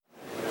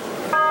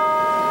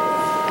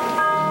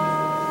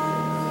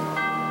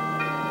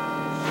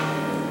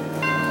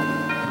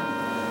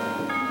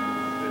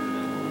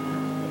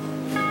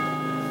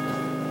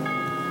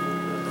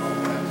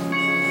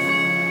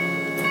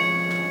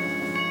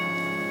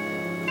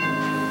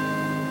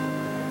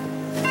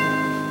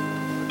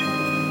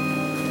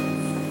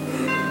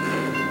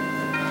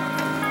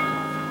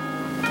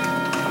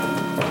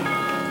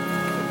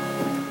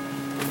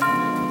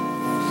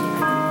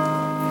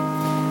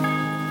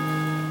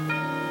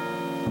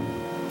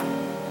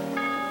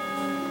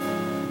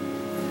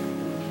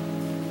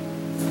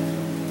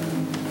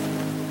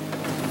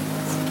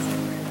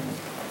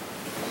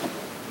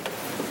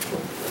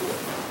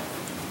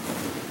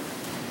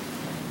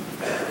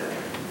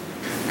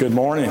Good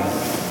morning.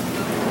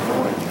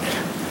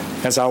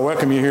 As I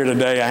welcome you here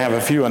today, I have a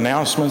few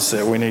announcements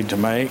that we need to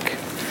make.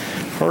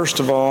 First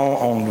of all,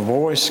 on the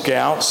Boy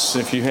Scouts,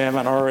 if you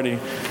haven't already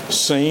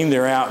seen,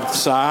 they're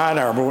outside,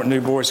 our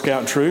new Boy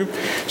Scout troop,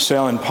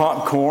 selling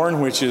popcorn,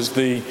 which is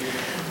the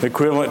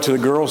equivalent to the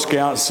Girl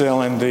Scouts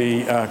selling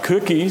the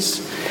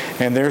cookies,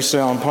 and they're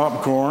selling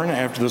popcorn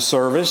after the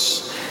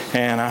service.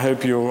 And I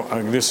hope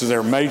this is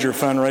their major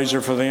fundraiser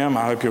for them.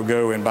 I hope you'll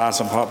go and buy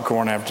some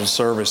popcorn after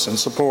service in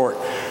support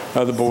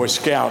of the Boy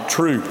Scout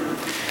troop.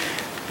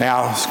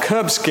 Now,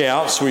 Cub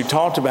Scouts, we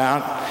talked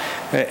about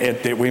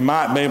that we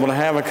might be able to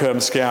have a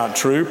Cub Scout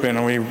troop,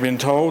 and we've been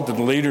told that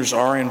the leaders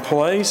are in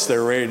place.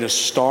 They're ready to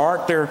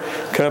start their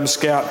Cub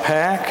Scout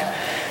pack,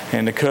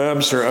 and the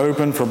Cubs are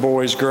open for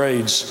boys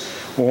grades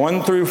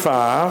 1 through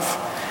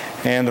 5.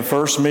 And the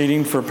first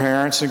meeting for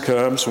parents and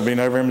Cubs will be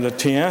November the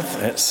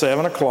 10th at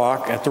 7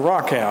 o'clock at the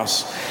Rock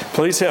House.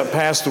 Please help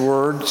pass the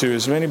word to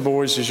as many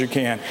boys as you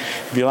can.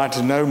 If you'd like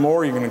to know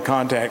more, you can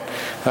contact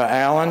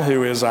Alan,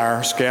 who is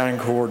our scouting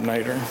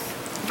coordinator.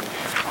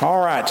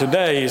 All right,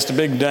 today is the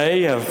big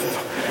day of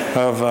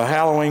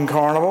Halloween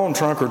Carnival and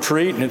Trunk or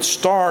Treat, and it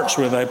starts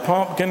with a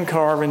pumpkin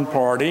carving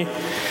party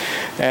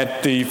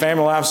at the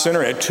Family Life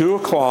Center at 2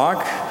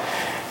 o'clock.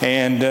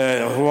 And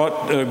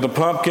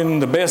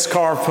the best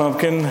carved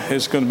pumpkin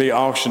is going to be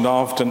auctioned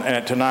off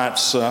at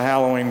tonight's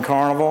Halloween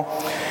Carnival.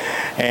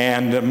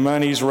 And the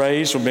monies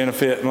raised will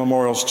benefit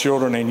Memorial's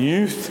children and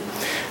youth.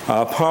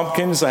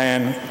 Pumpkins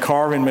and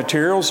carving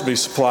materials will be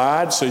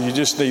supplied, so you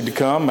just need to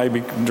come,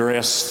 maybe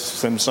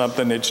dress in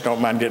something that you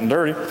don't mind getting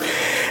dirty.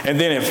 And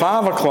then at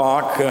 5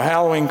 o'clock,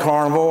 Halloween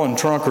Carnival and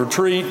Trunk or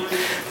Treat.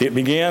 It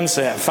begins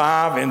at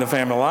 5 in the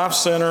Family Life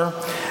Center.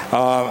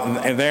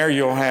 And there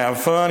you'll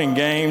have fun and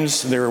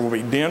games. There will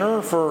be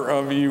dinner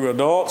for you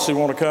adults who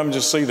want to come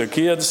just see the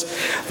kids.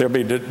 There'll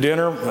be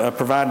dinner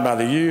provided by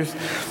the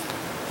youth.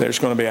 There's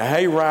going to be a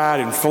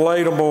hayride,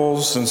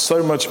 inflatables, and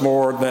so much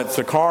more. That's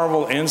the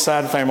carnival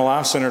inside Family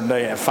Life Center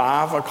today at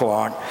 5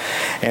 o'clock.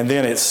 And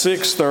then at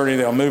 6:30,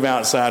 they'll move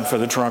outside for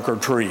the Trunk or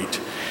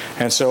Treat.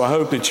 And so I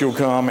hope that you'll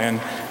come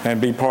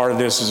and be part of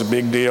this. It's a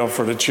big deal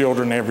for the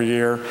children every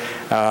year.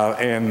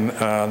 And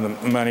the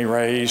money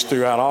raised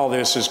throughout all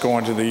this is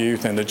going to the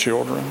youth and the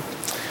children.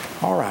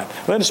 All right,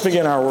 let us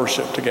begin our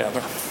worship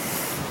together.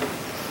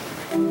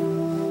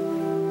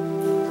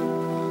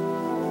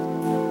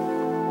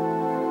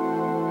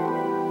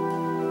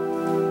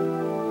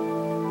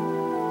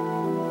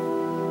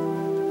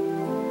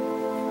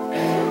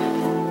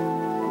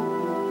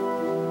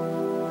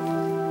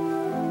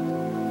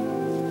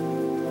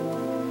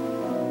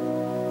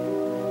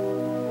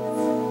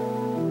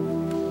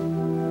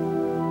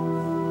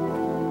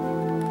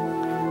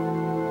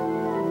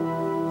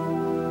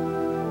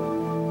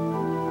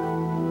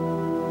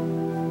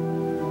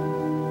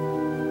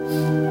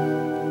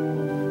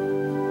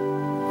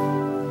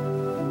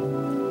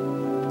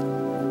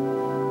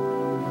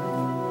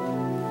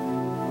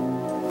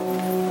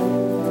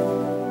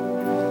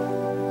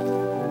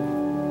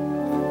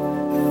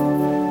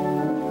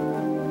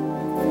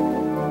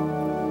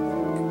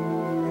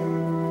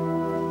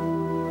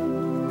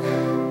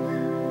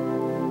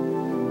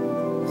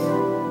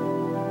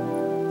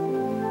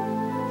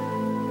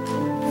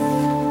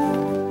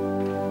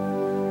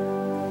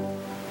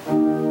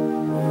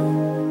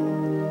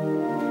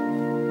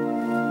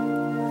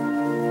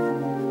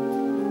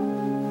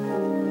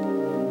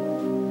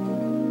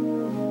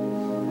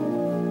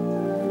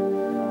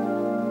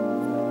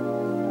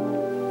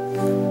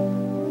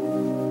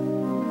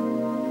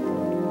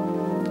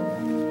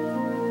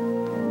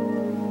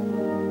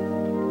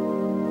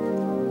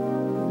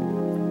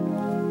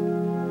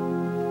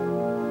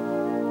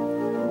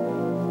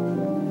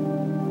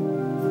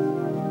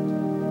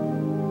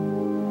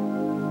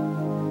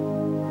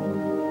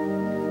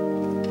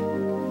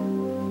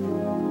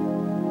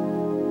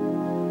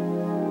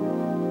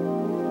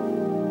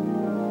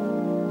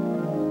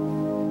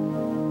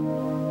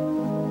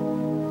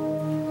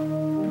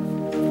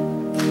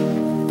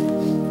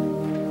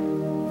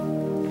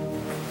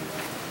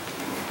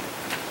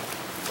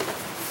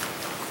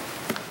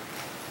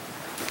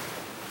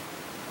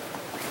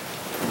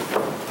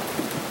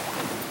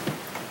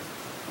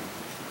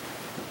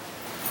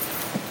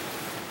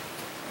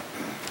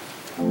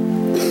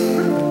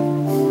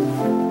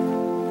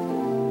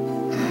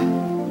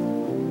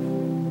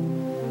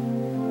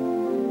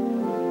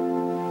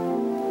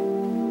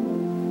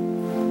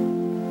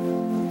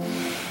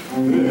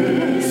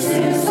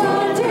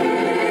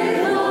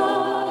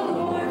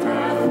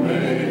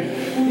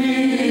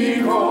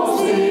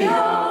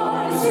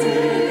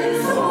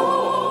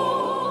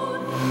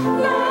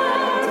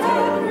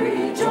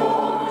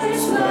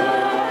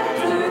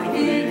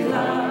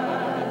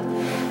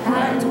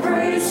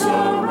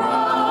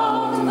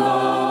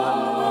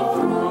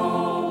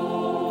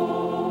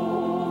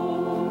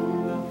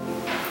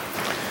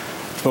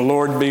 The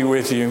Lord be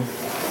with you.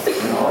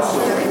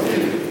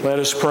 Let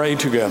us pray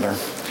together.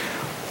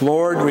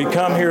 Lord, we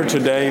come here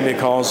today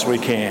because we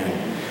can,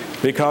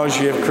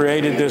 because you have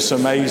created this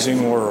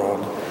amazing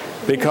world.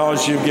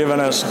 because you've given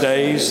us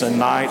days and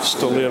nights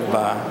to live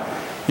by.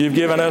 You've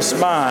given us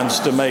minds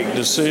to make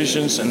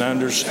decisions and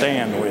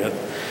understand with,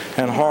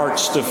 and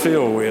hearts to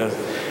feel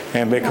with,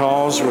 and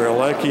because we're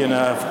lucky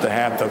enough to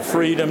have the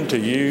freedom to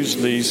use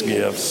these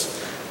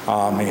gifts.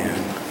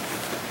 Amen.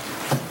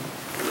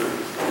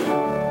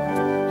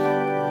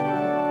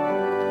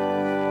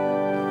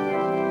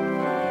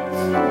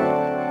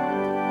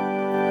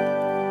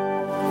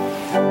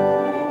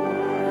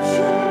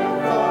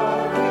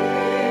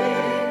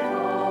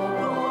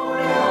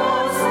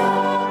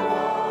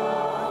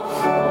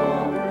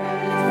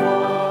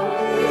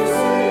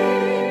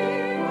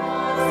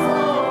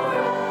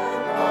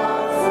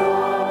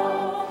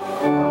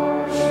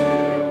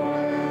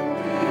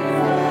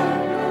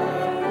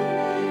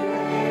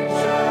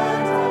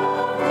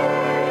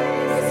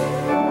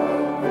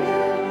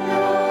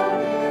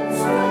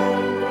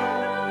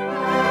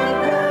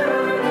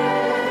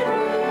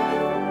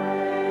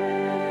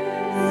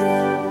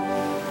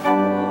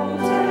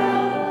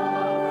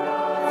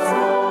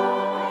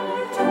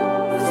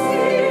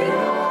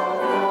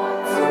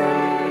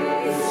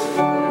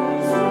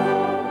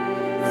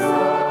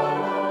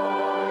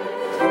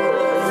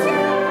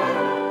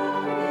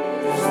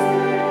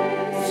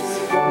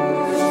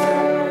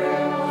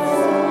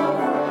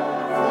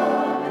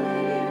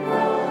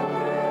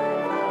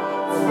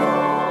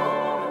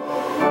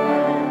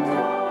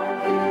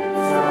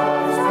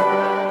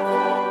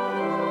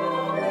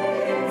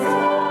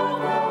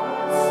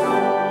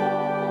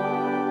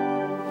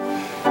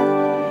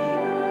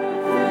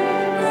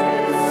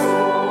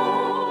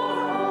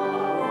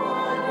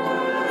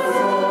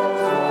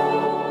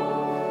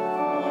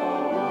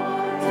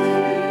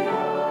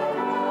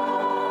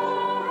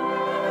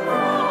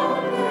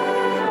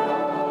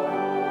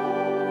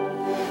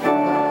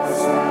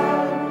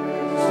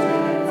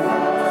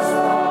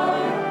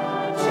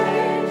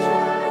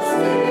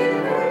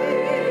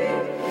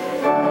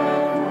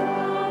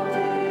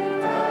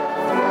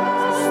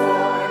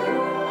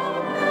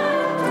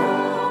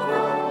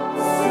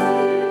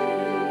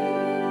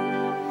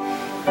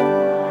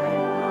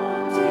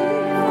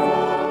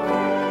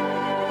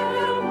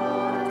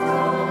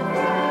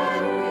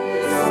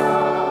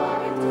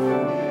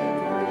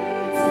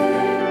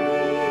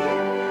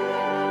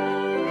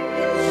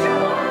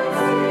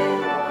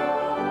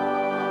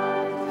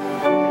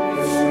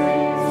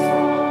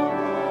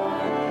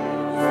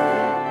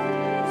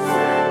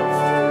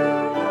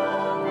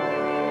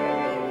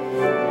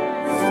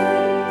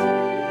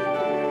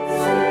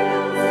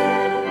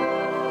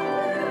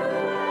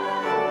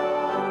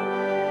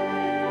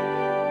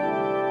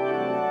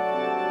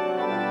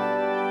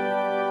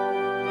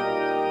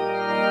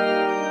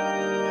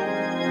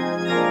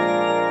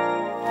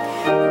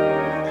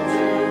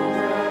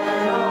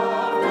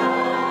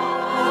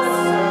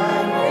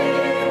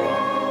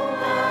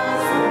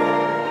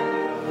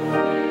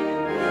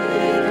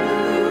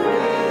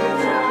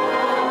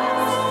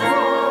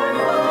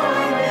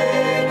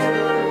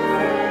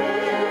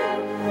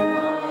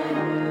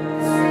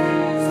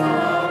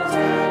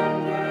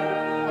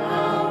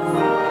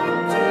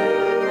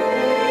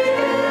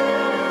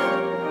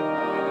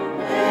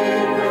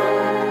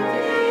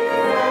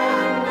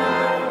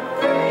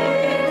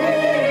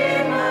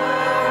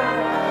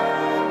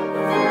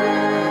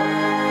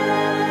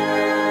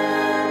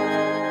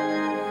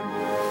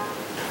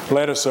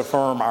 Let us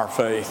affirm our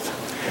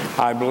faith.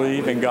 I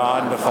believe in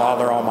God, the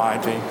Father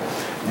Almighty,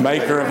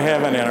 maker of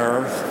heaven and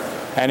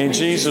earth, and in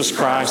Jesus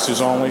Christ, his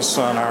only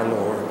Son, our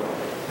Lord,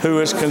 who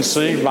was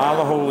conceived by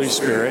the Holy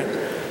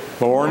Spirit,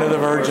 born of the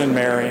Virgin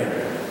Mary,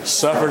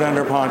 suffered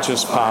under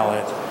Pontius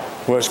Pilate,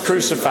 was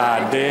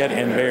crucified, dead,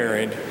 and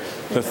buried.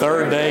 The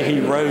third day he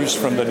rose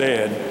from the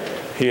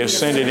dead. He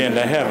ascended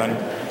into heaven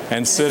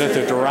and sitteth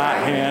at the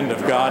right hand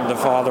of God the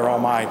Father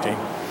Almighty.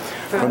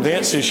 From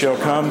thence he shall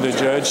come to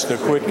judge the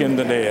quick and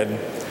the dead.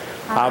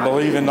 I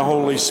believe in the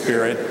Holy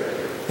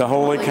Spirit, the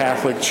Holy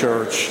Catholic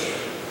Church,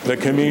 the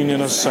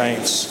communion of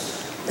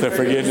saints, the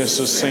forgiveness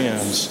of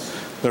sins,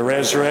 the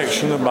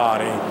resurrection of the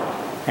body,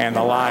 and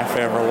the life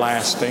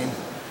everlasting.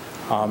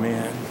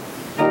 Amen.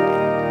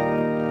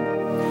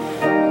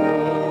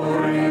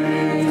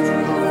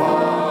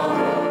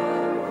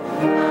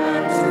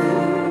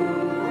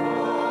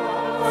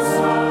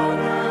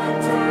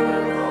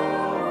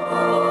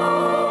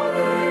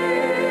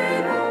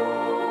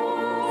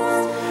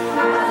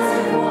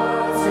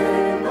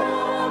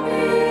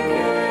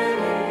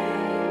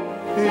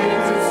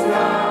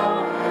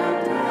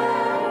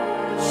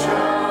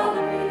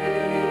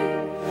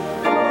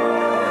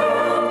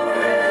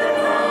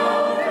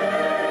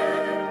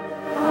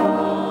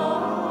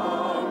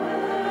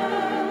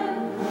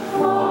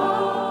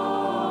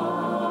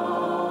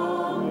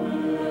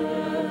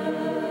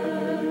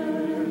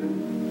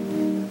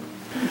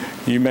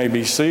 You may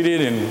be seated,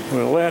 and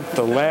we'll let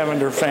the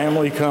Lavender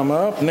family come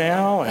up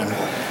now, and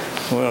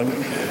we'll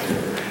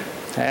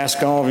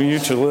ask all of you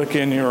to look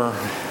in your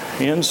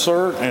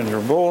insert and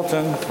your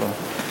bulletin.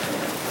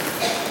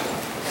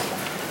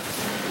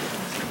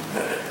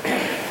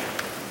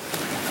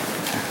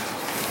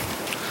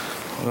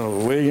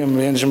 William William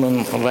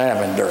Benjamin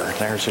Lavender.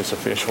 There's his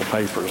official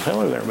papers.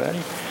 Hello there, buddy.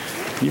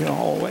 You're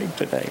all awake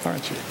today,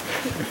 aren't you?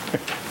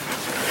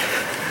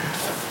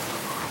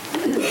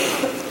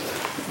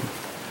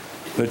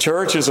 The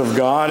church is of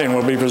God and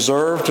will be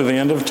preserved to the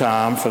end of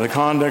time for the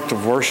conduct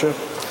of worship,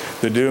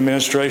 the due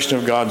administration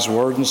of God's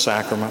word and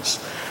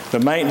sacraments, the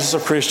maintenance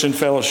of Christian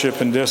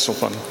fellowship and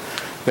discipline,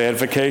 the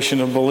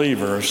edification of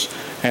believers,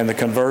 and the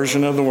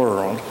conversion of the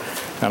world,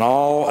 and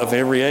all of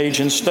every age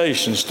and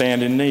station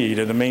stand in need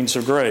of the means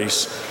of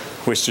grace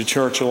which the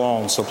church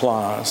alone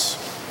supplies.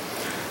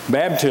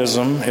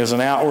 Baptism is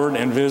an outward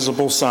and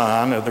visible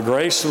sign of the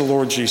grace of the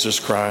Lord Jesus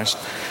Christ,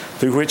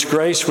 through which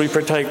grace we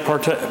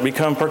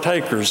become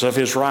partakers of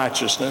his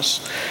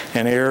righteousness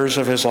and heirs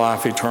of his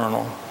life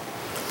eternal.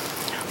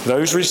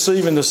 Those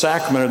receiving the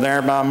sacrament are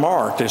thereby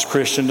marked as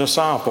Christian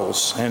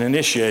disciples and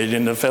initiated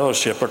in the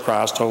fellowship of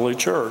Christ's holy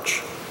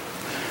church.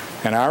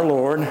 And our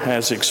Lord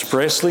has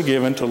expressly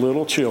given to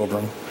little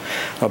children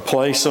a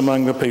place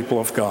among the people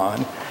of God,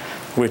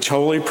 which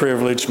holy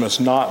privilege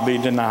must not be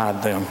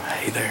denied them.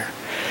 Hey there.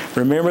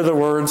 Remember the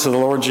words of the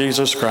Lord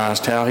Jesus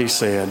Christ, how he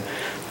said,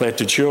 "Let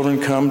the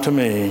children come to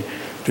me,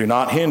 do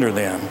not hinder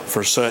them,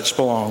 for such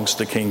belongs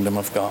the kingdom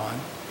of God."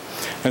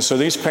 And so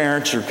these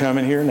parents are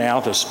coming here now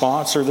to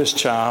sponsor this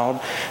child,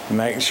 and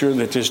make sure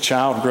that this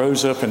child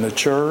grows up in the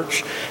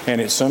church,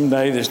 and that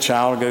someday this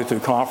child will go through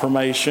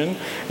confirmation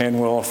and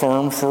will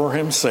affirm for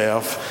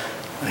himself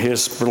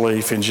his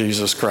belief in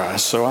Jesus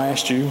Christ. So I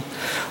ask you,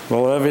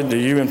 beloved, do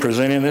you, in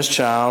presenting this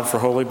child for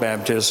holy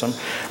baptism,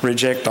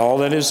 reject all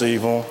that is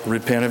evil,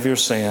 repent of your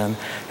sin,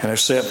 and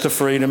accept the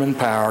freedom and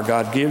power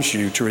God gives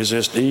you to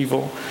resist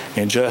evil,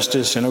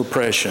 injustice, and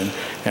oppression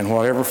in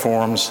whatever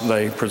forms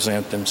they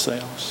present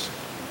themselves?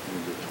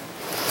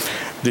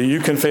 Do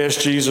you confess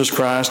Jesus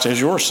Christ as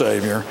your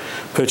Savior,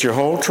 put your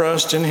whole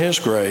trust in his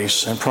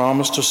grace, and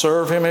promise to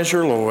serve him as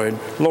your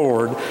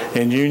Lord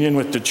in union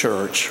with the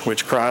church,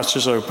 which Christ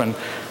has opened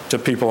to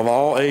people of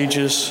all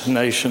ages,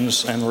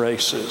 nations, and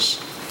races?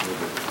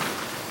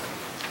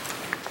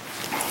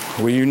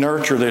 Will you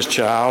nurture this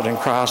child in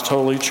Christ's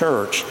holy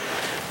church,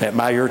 that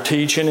by your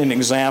teaching and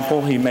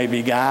example he may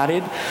be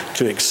guided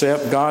to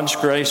accept God's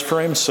grace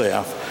for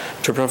himself,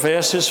 to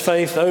profess his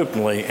faith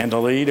openly, and to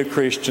lead a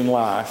Christian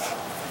life?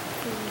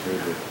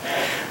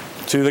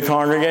 To the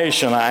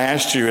congregation, I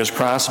asked you, as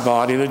Christ's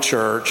body, the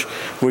church,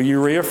 will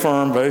you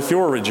reaffirm both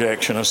your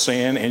rejection of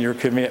sin and your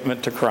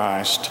commitment to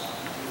Christ?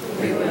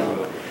 We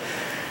will.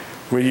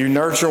 Will you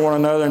nurture one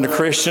another in the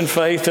Christian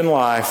faith and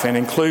life, and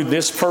include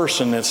this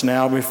person that's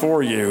now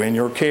before you in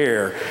your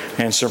care,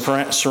 and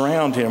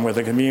surround him with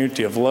a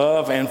community of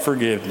love and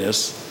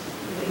forgiveness?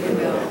 We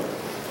will.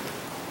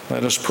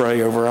 Let us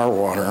pray over our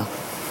water.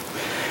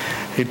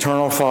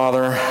 Eternal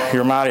Father,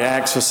 your mighty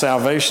acts of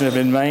salvation have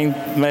been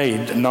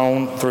made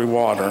known through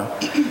water.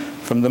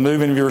 From the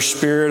moving of your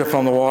Spirit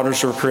upon the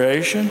waters of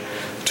creation,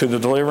 to the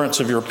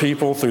deliverance of your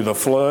people through the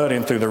flood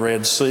and through the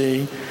Red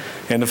Sea,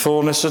 in the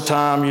fullness of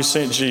time you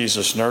sent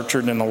Jesus,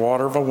 nurtured in the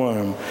water of a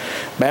womb,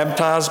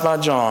 baptized by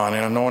John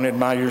and anointed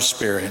by your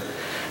Spirit.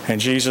 And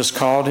Jesus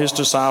called his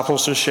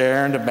disciples to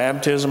share in the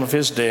baptism of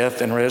his death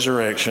and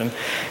resurrection,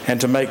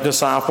 and to make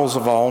disciples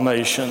of all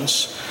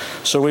nations.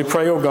 So we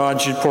pray, O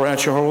God, you'd pour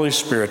out your Holy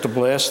Spirit to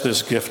bless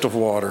this gift of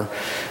water,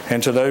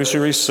 and to those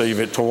who receive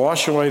it, to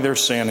wash away their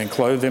sin and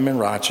clothe them in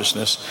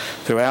righteousness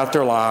throughout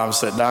their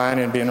lives, that dying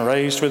and being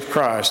raised with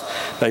Christ,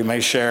 they may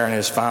share in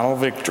his final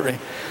victory.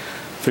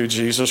 Through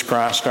Jesus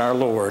Christ our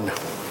Lord.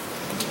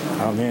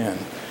 Amen.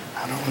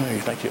 I don't know.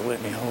 You think you'll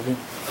let me hold him?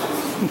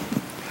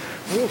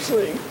 We'll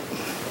see.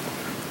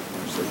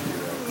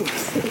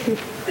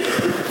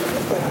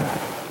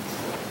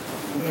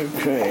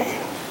 Okay.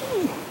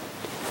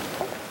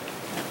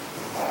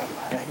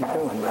 How you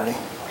doing, buddy?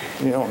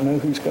 You don't know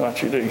who's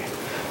got you, do you?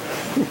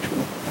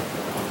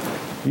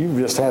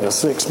 You just had a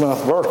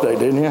 6-month birthday,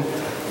 didn't you?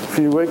 A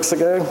few weeks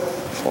ago?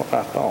 That's what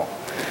I thought.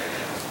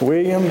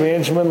 William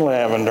Benjamin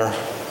Lavender.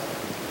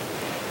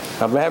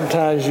 I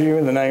baptize you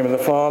in the name of the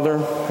Father,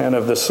 and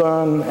of the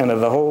Son, and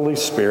of the Holy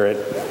Spirit.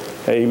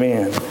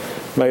 Amen.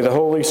 May the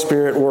Holy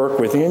Spirit work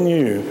within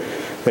you,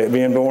 that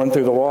being born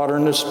through the water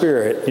and the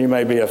Spirit, you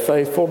may be a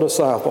faithful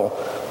disciple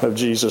of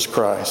Jesus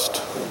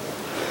Christ.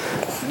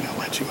 I'll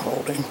let you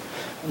hold him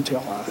until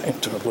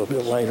a little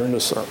bit later in the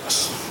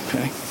service.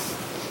 Okay?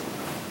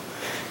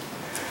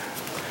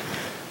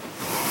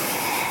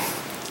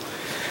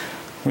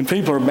 When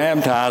people are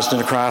baptized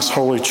into Christ's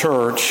holy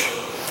church,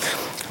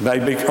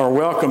 they are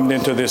welcomed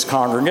into this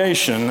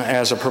congregation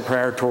as a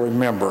preparatory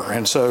member.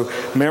 And so,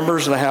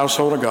 members of the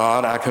household of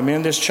God, I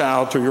commend this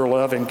child to your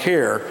love and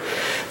care.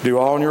 Do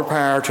all in your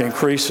power to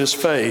increase his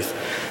faith,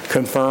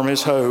 confirm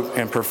his hope,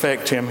 and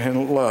perfect him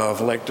in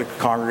love. Let the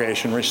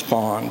congregation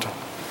respond.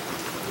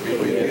 We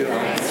give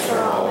thanks for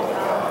all that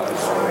God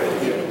has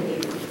already given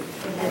you,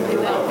 and we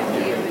welcome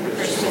you in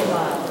Christian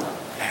love.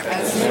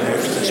 As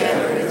members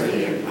together with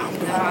you in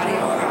the body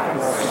of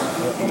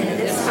Christ, and in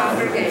this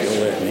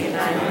congregation,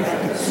 United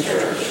Methodist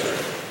Church,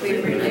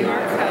 we renew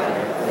our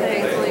covenant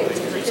faithfully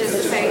to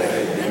participate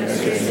in the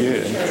ministry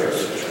of the church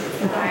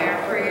by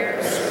our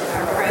prayers,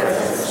 our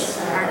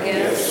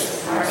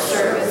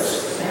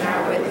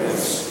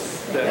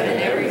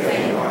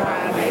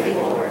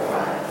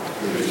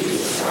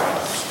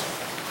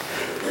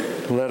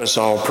Let us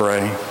all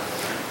pray.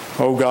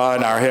 O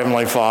God, our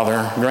Heavenly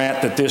Father,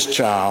 grant that this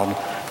child,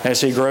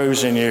 as he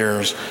grows in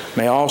years,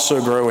 may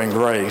also grow in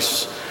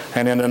grace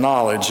and in the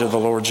knowledge of the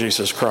Lord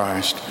Jesus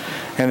Christ,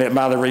 and that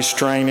by the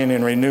restraining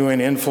and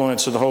renewing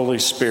influence of the Holy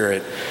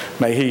Spirit,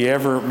 may he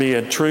ever be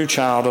a true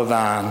child of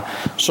thine,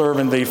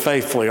 serving thee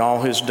faithfully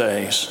all his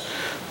days.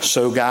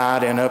 So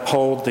guide and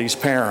uphold these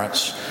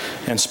parents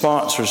and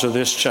sponsors of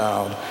this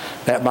child,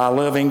 that by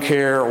loving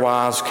care,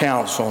 wise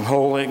counsel, and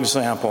holy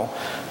example,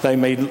 they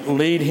may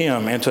lead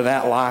him into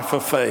that life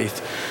of faith,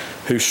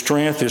 whose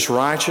strength is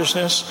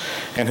righteousness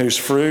and whose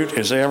fruit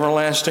is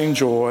everlasting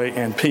joy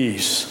and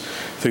peace,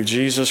 through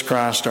Jesus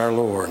Christ our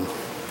Lord.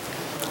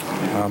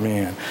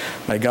 Amen.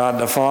 May God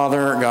the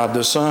Father, God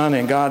the Son,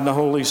 and God the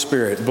Holy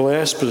Spirit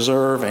bless,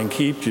 preserve, and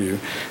keep you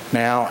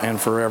now and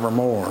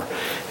forevermore.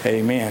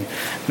 Amen.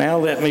 Now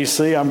let me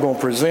see. I'm going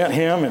to present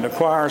him, and the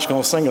choir is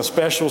going to sing a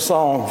special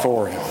song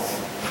for him.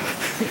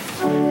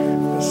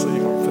 Let's see.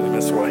 We'll put it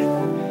this way.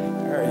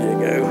 There you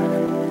go.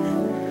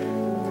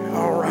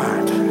 All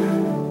right.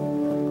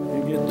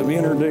 You get to be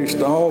introduced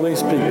to all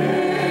these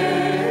people.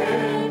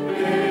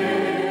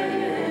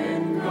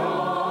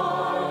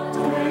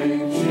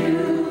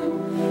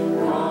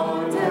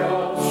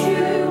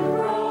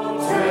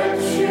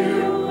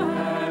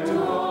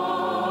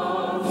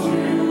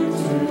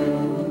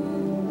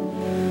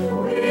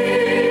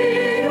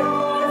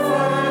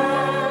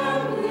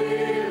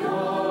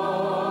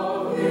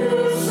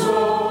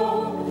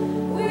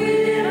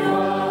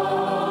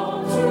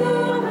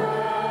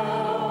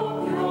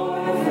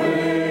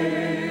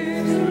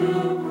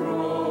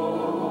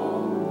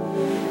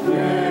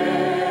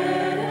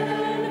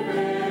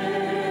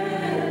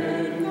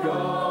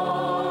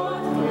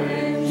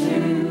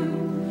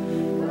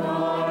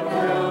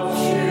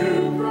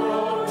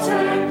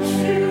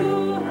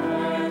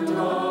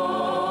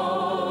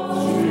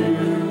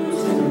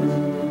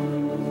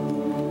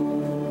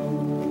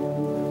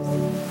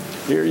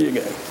 Here you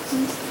go.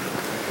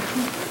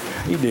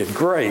 He did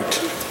great.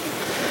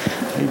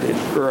 He did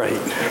great.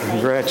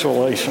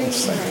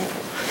 Congratulations.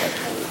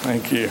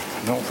 Thank you.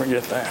 Don't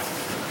forget that.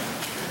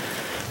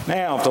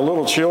 Now, if the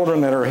little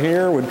children that are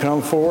here would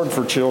come forward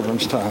for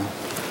children's time.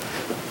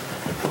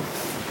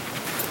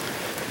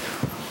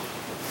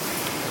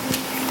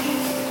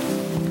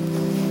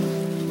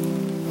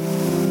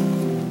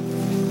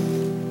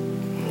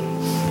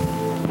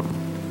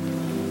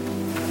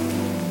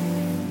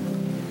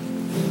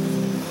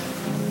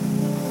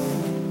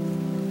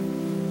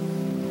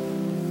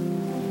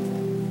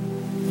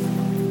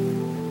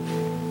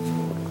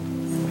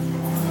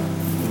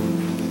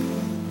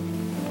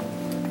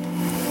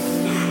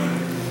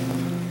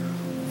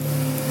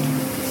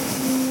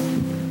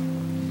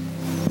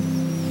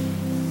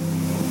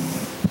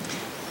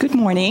 Good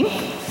morning.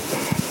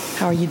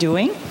 How are you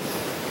doing?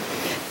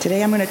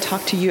 Today I'm going to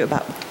talk to you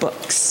about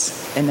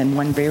books, and then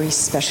one very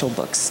special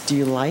book. Do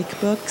you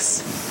like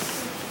books?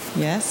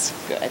 Yes?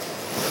 Good.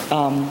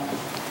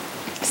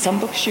 Some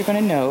books you're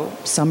going to know,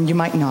 some you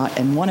might not,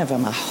 and one of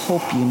them I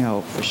hope you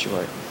know for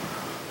sure.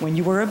 When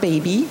you were a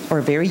baby or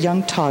a very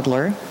young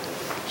toddler,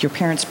 your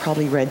parents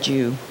probably read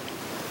you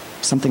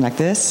something like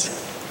this,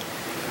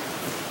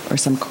 or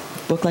some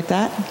book like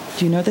that.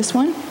 Do you know this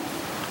one?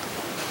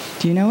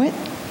 Do you know it?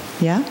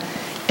 Yeah?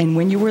 And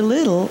when you were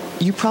little,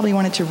 you probably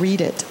wanted to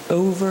read it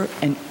over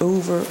and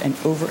over and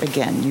over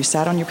again. You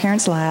sat on your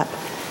parents' lap,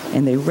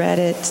 and they read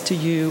it to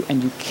you,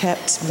 and you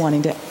kept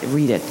wanting to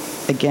read it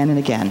again and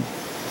again.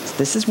 So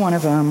this is one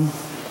of them.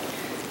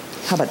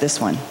 How about this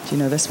one? Do you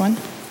know this one?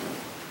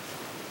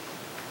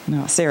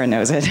 No, Sarah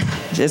knows it.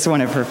 It's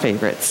one of her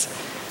favorites.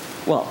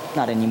 Well,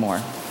 not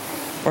anymore.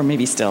 Or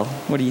maybe still.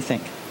 What do you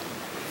think?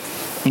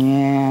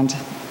 And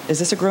is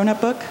this a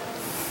grown-up book?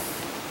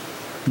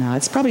 No,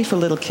 it's probably for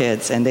little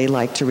kids, and they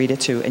like to read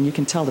it too. And you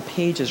can tell the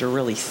pages are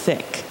really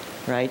thick,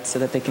 right? So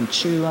that they can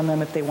chew on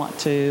them if they want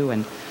to,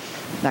 and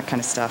that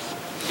kind of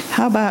stuff.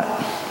 How about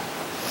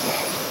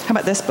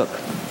this book?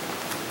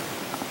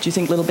 Do you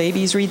think little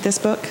babies read this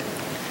book?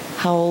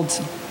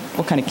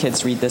 What kind of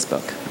kids read this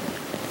book?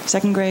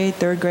 Second grade,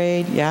 third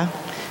grade, yeah?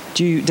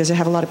 Does it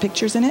have a lot of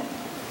pictures in it?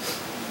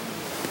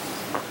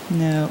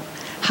 No.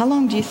 How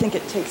long do you think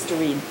it takes to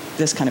read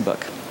this kind of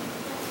book?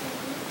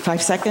 5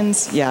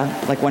 seconds? Yeah,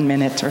 like 1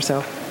 minute or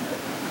so.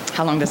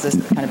 How long does this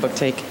kind of book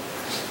take?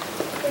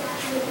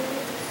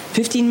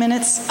 15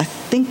 minutes? I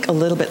think a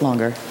little bit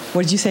longer.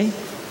 What did you say?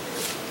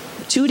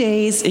 2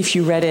 days if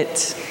you read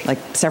it like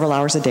several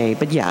hours a day.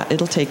 But yeah,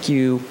 it'll take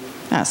you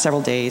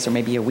several days or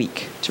maybe a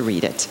week to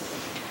read it.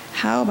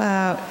 How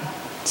about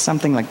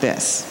something like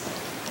this?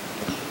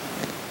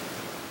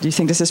 Do you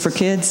think this is for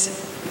kids?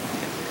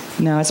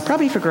 No, it's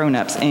probably for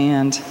grown-ups.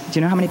 And do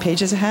you know how many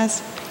pages it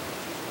has?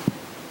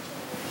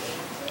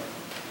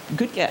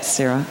 Good guess,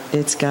 Sarah.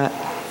 It's got,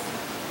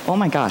 oh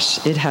my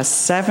gosh, it has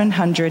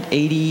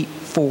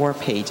 784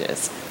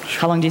 pages.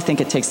 How long do you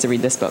think it takes to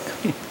read this book?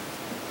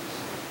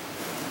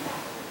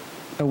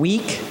 A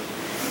week?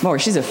 more.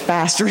 She's a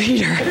fast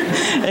reader.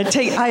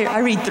 I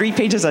read 3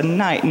 pages a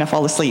night and I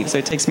fall asleep, so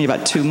it takes me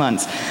about 2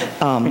 months.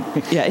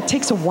 Yeah, it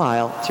takes a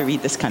while to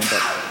read this kind of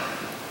book.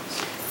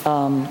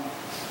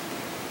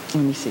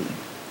 Let me see.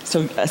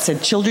 So I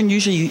said children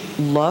usually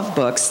love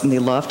books and they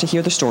love to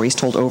hear the stories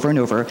told over and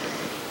over.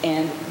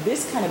 And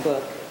this kind of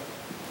book,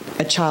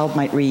 a child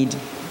might read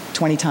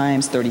 20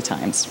 times, 30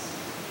 times.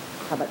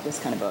 How about this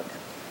kind of book?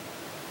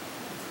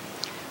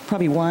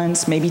 Probably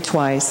once, maybe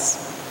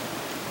twice.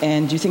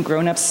 And do you think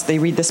grown-ups, they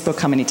read this book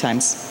how many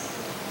times?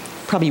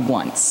 Probably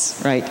once,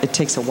 right? It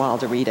takes a while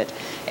to read it.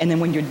 And then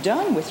when you're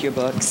done with your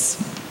books,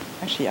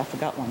 actually, I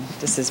forgot one.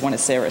 This is one of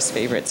Sarah's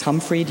favorites.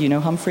 Humphrey, do you know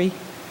Humphrey?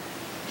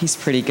 He's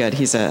pretty good.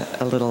 He's a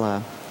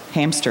little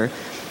hamster.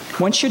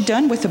 Once you're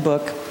done with the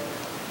book,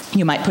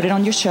 you might put it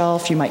on your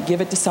shelf. You might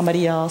give it to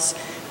somebody else.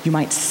 You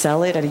might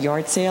sell it at a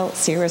yard sale.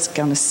 Sarah's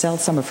going to sell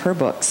some of her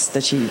books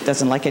that she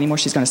doesn't like anymore.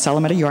 She's going to sell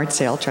them at a yard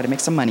sale, try to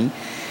make some money.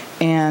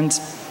 And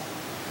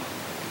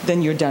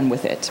then you're done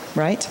with it,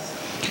 right?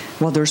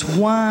 Well, there's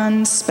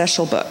one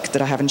special book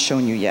that I haven't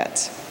shown you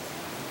yet.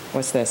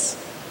 What's this?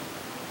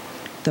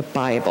 The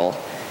Bible.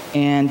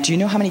 And do you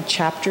know how many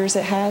chapters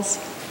it has?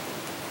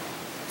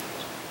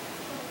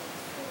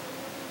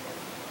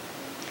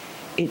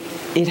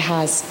 It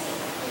has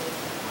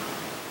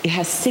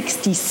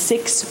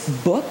 66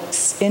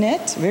 books in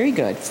it. Very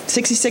good.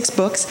 66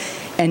 books.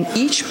 And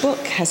each book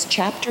has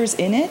chapters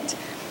in it.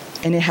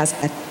 And it has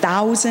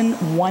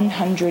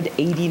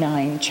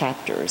 1,189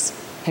 chapters.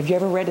 Have you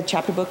ever read a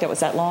chapter book that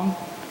was that long?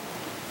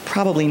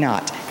 Probably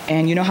not.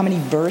 And you know how many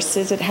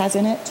verses it has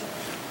in it?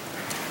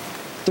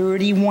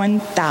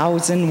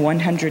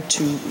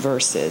 31,102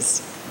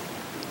 verses.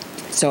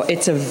 So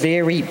it's a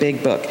very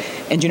big book.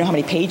 And do you know how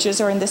many pages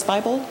are in this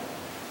Bible?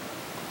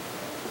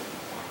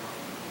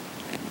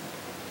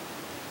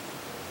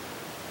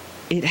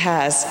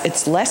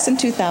 It's less than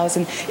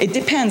 2,000. It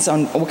depends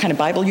on what kind of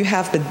Bible you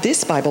have, but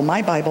this Bible,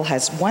 my Bible,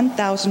 has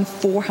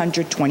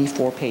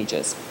 1,424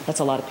 pages. That's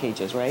a lot of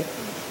pages, right?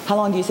 How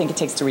long do you think it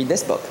takes to read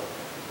this book?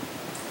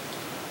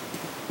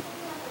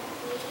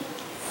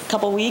 A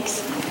couple weeks?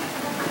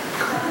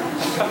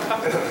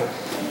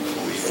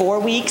 4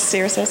 weeks,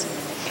 Sarah says.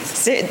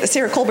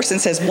 Sarah Culberson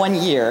says 1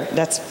 year.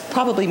 That's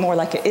probably more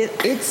like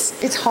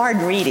it's hard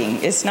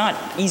reading. It's not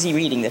easy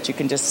reading that you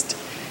can just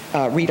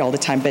read all the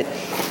time, but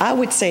I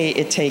would say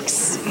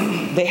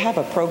they have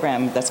a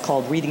program that's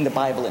called Reading the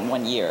Bible in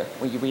 1 year,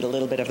 where you read a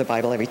little bit of the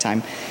Bible every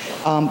time.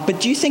 But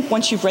do you think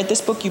once you've read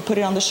this book, you put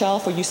it on the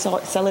shelf or you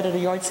sell it at a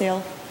yard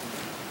sale?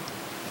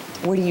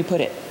 Where do you put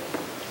it?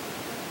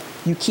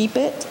 You keep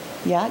it?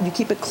 Yeah, you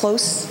keep it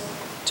close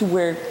to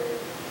where,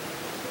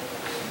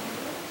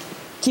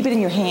 keep it in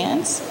your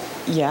hands?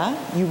 Yeah,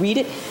 you read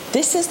it.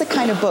 This is the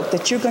kind of book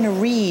that you're going to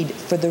read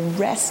for the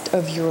rest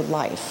of your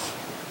life.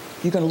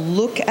 You're going to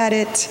look at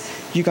it.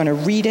 You're going to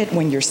read it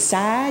when you're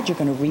sad. You're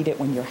going to read it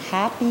when you're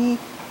happy.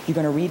 You're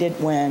going to read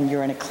it when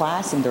you're in a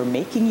class and they're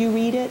making you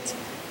read it.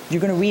 You're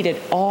going to read it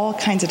all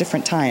kinds of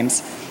different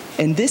times.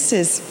 And this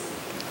is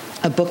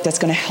a book that's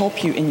going to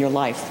help you in your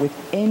life with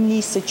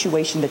any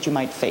situation that you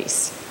might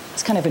face.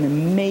 It's kind of an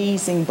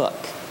amazing book.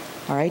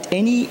 All right?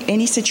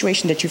 Any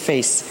situation that you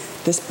face,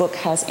 this book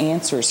has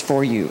answers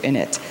for you in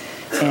it.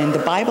 And the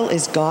Bible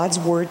is God's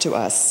word to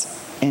us.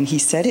 And he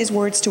said his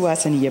words to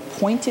us, and he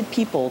appointed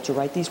people to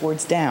write these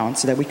words down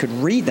so that we could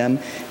read them.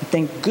 And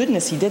thank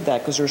goodness he did that,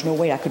 because there's no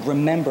way I could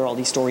remember all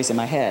these stories in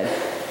my head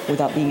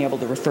without being able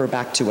to refer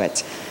back to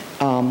it.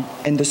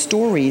 And the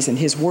stories and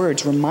his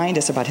words remind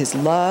us about his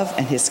love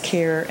and his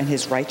care and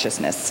his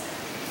righteousness.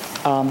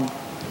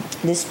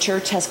 This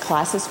church has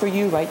classes for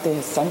you, right? They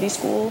have Sunday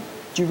school.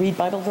 Do you read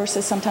Bible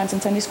verses sometimes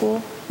in Sunday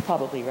school?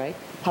 Probably, right?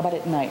 How about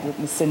at night with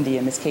Miss Cindy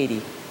and Miss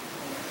Katie?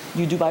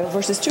 You do Bible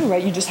verses too,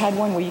 right? You just had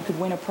one where you could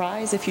win a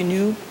prize if you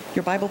knew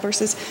your Bible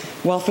verses.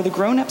 Well, for the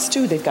grown-ups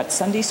too, they've got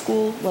Sunday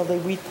school where they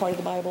read part of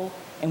the Bible,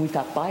 and we've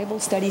got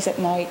Bible studies at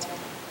night.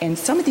 And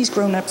some of these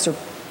grown-ups are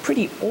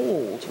pretty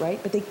old,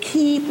 right? But they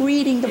keep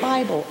reading the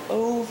Bible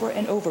over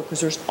and over because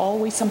there's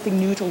always something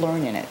new to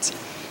learn in it.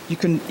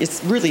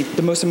 It's really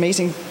the most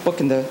amazing book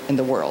in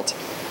the world.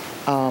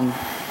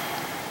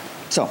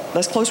 So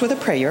let's close with a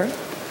prayer.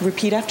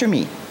 Repeat after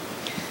me.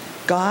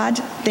 God,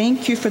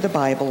 thank you for the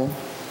Bible,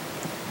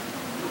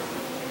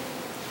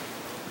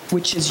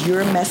 which is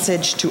your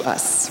message to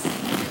us.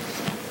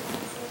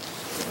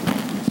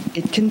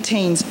 It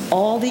contains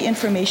all the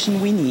information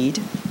we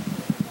need,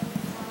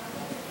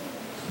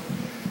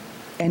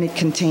 and it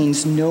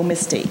contains no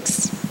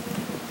mistakes.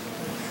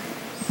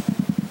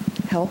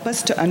 Help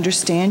us to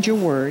understand your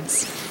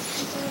words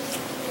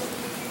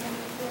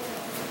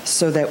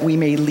so that we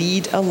may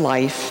lead a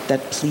life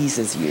that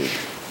pleases you.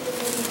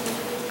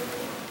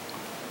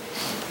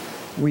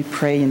 We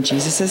pray in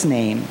Jesus'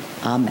 name.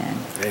 Amen.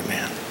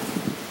 Amen.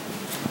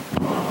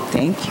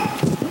 Thank you.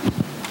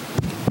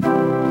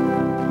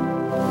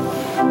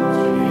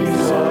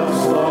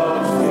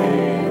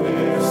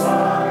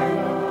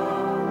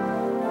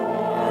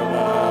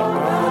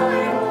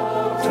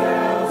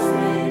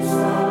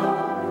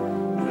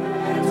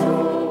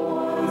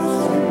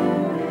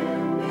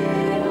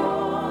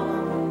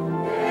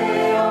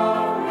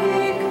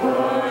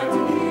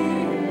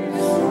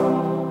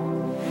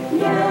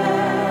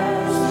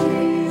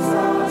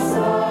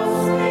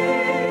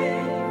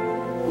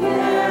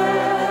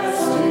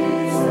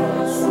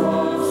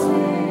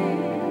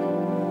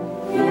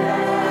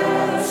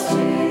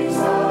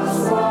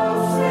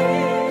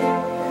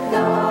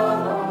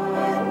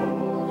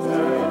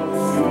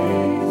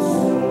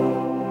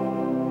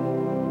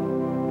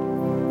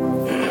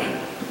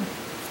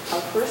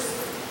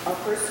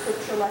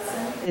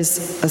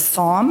 is a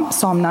psalm,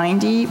 Psalm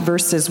 90,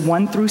 verses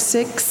 1 through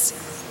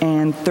 6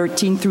 and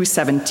 13 through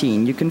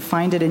 17. You can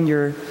find it in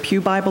your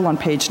Pew Bible on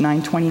page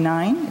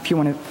 929 if you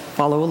want to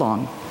follow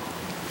along.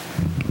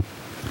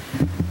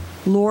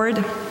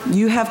 Lord,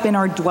 you have been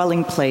our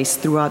dwelling place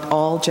throughout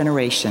all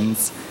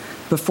generations.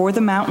 Before the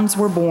mountains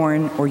were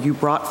born, or you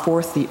brought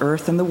forth the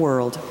earth and the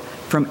world,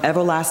 from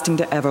everlasting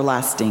to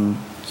everlasting,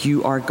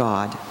 you are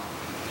God.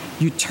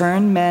 You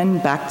turn men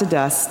back to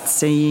dust,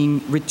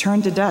 saying,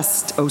 "Return to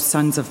dust, O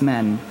sons of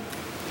men."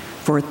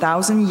 For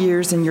 1,000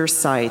 years in your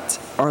sight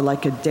are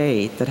like a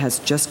day that has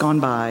just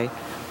gone by,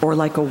 or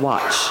like a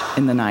watch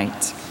in the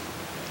night.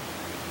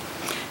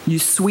 You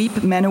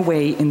sweep men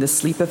away in the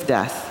sleep of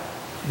death.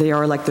 They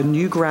are like the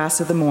new grass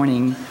of the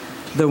morning.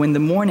 Though in the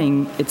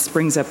morning it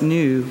springs up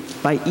new,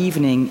 by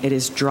evening it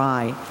is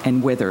dry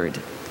and withered.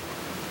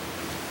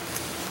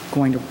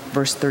 Going to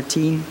verse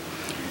 13.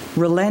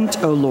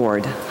 Relent, O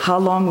Lord, how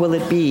long will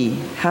it be?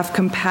 Have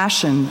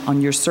compassion on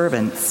your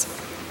servants.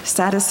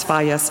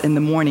 Satisfy us in the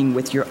morning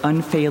with your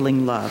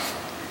unfailing love,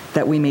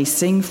 that we may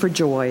sing for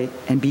joy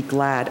and be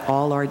glad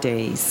all our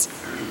days.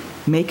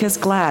 Make us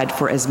glad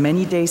for as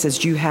many days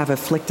as you have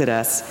afflicted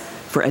us,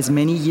 for as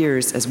many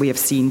years as we have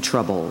seen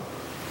trouble.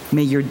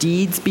 May your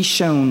deeds be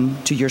shown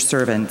to your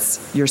servants,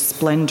 your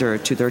splendor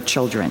to their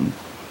children.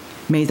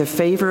 May the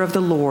favor of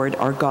the Lord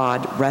our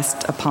God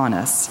rest upon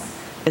us.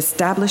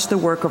 Establish the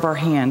work of our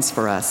hands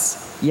for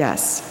us.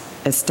 Yes,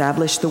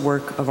 establish the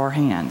work of our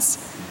hands.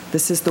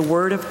 This is the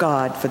word of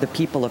God for the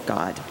people of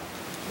God.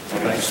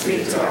 Thanks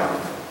be to God.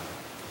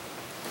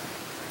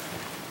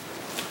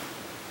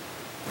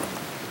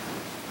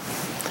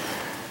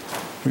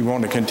 We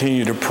want to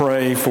continue to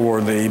pray for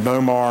the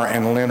Bomar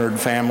and Leonard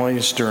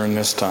families during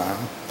this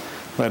time.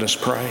 Let us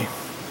pray.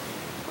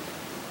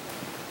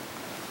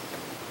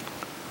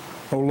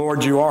 O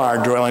Lord, you are our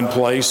dwelling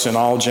place in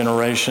all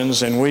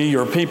generations, and we,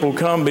 your people,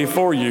 come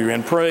before you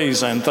in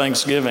praise and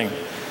thanksgiving.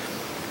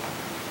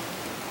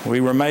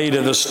 We were made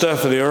of the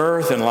stuff of the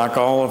earth, and like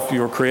all of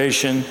your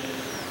creation,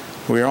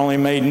 we are only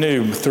made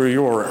new through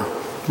your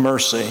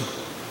mercy.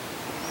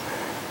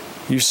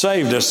 You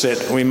saved us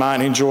that we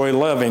might enjoy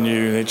loving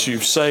you, that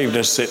you've saved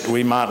us that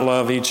we might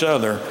love each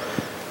other.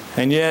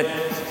 And yet,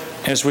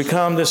 as we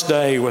come this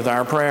day with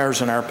our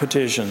prayers and our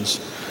petitions,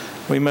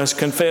 we must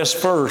confess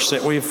first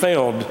that we've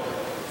failed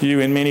you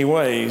in many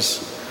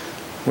ways.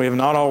 We have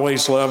not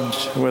always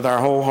loved with our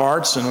whole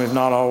hearts, and we've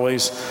not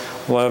always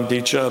loved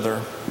each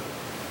other.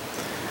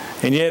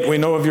 And yet we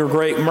know of your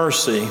great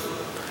mercy.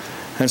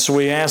 And so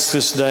we ask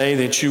this day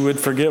that you would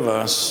forgive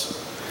us,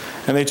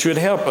 and that you would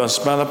help us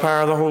by the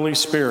power of the Holy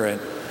Spirit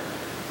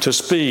to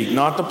speak,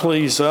 not to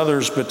please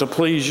others, but to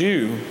please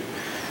you.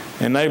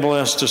 Enable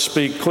us to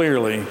speak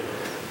clearly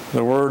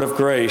the word of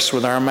grace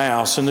with our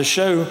mouths, and to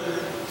show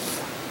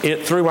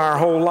it through our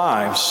whole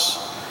lives,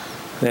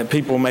 that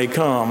people may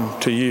come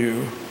to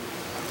you.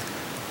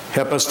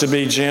 Help us to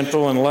be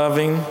gentle and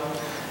loving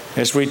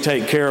as we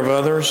take care of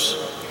others.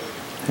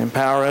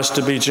 Empower us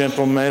to be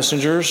gentle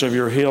messengers of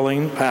your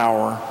healing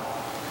power.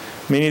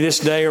 Many this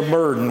day are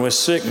burdened with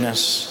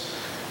sickness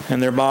in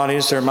their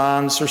bodies, their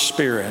minds, their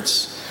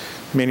spirits.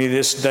 Many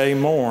this day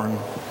mourn.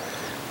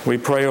 We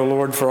pray, O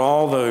Lord, for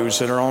all those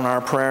that are on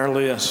our prayer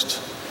list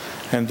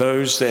and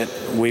those that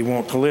we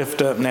want to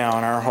lift up now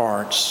in our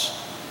hearts.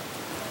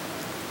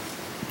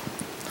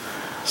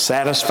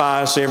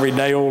 Satisfy us every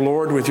day, O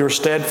Lord, with your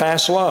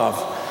steadfast love,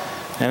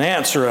 and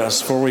answer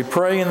us, for we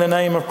pray in the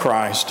name of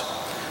Christ,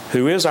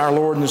 who is our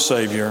Lord and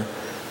Savior,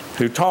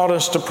 who taught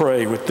us to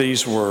pray with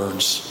these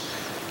words.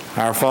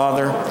 Our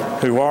Father,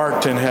 who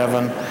art in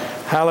heaven,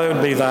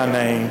 hallowed be thy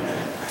name.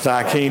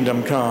 Thy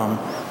kingdom come.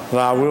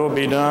 Thy will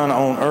be done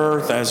on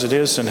earth as it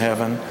is in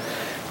heaven.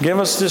 Give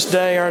us this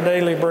day our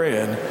daily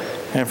bread,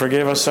 and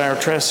forgive us our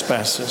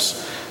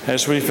trespasses,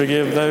 as we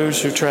forgive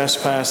those who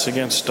trespass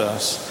against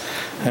us.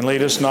 And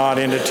lead us not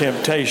into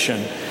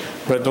temptation,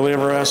 but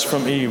deliver us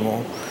from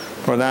evil.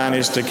 For thine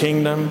is the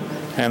kingdom,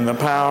 and the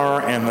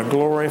power, and the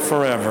glory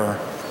forever.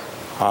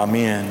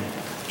 Amen.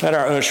 Let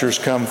our ushers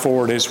come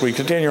forward as we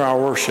continue our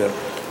worship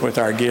with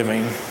our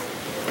giving.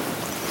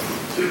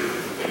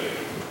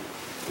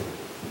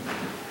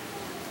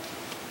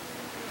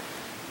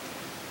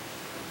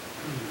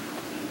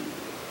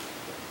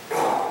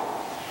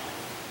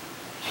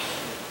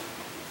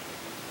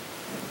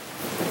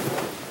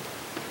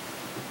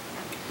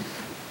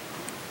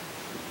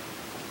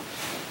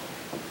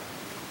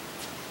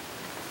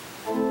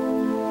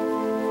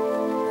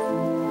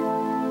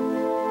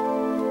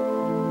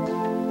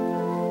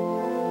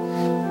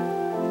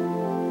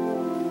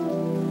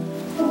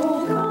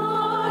 Oh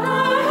God,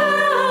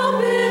 I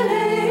have been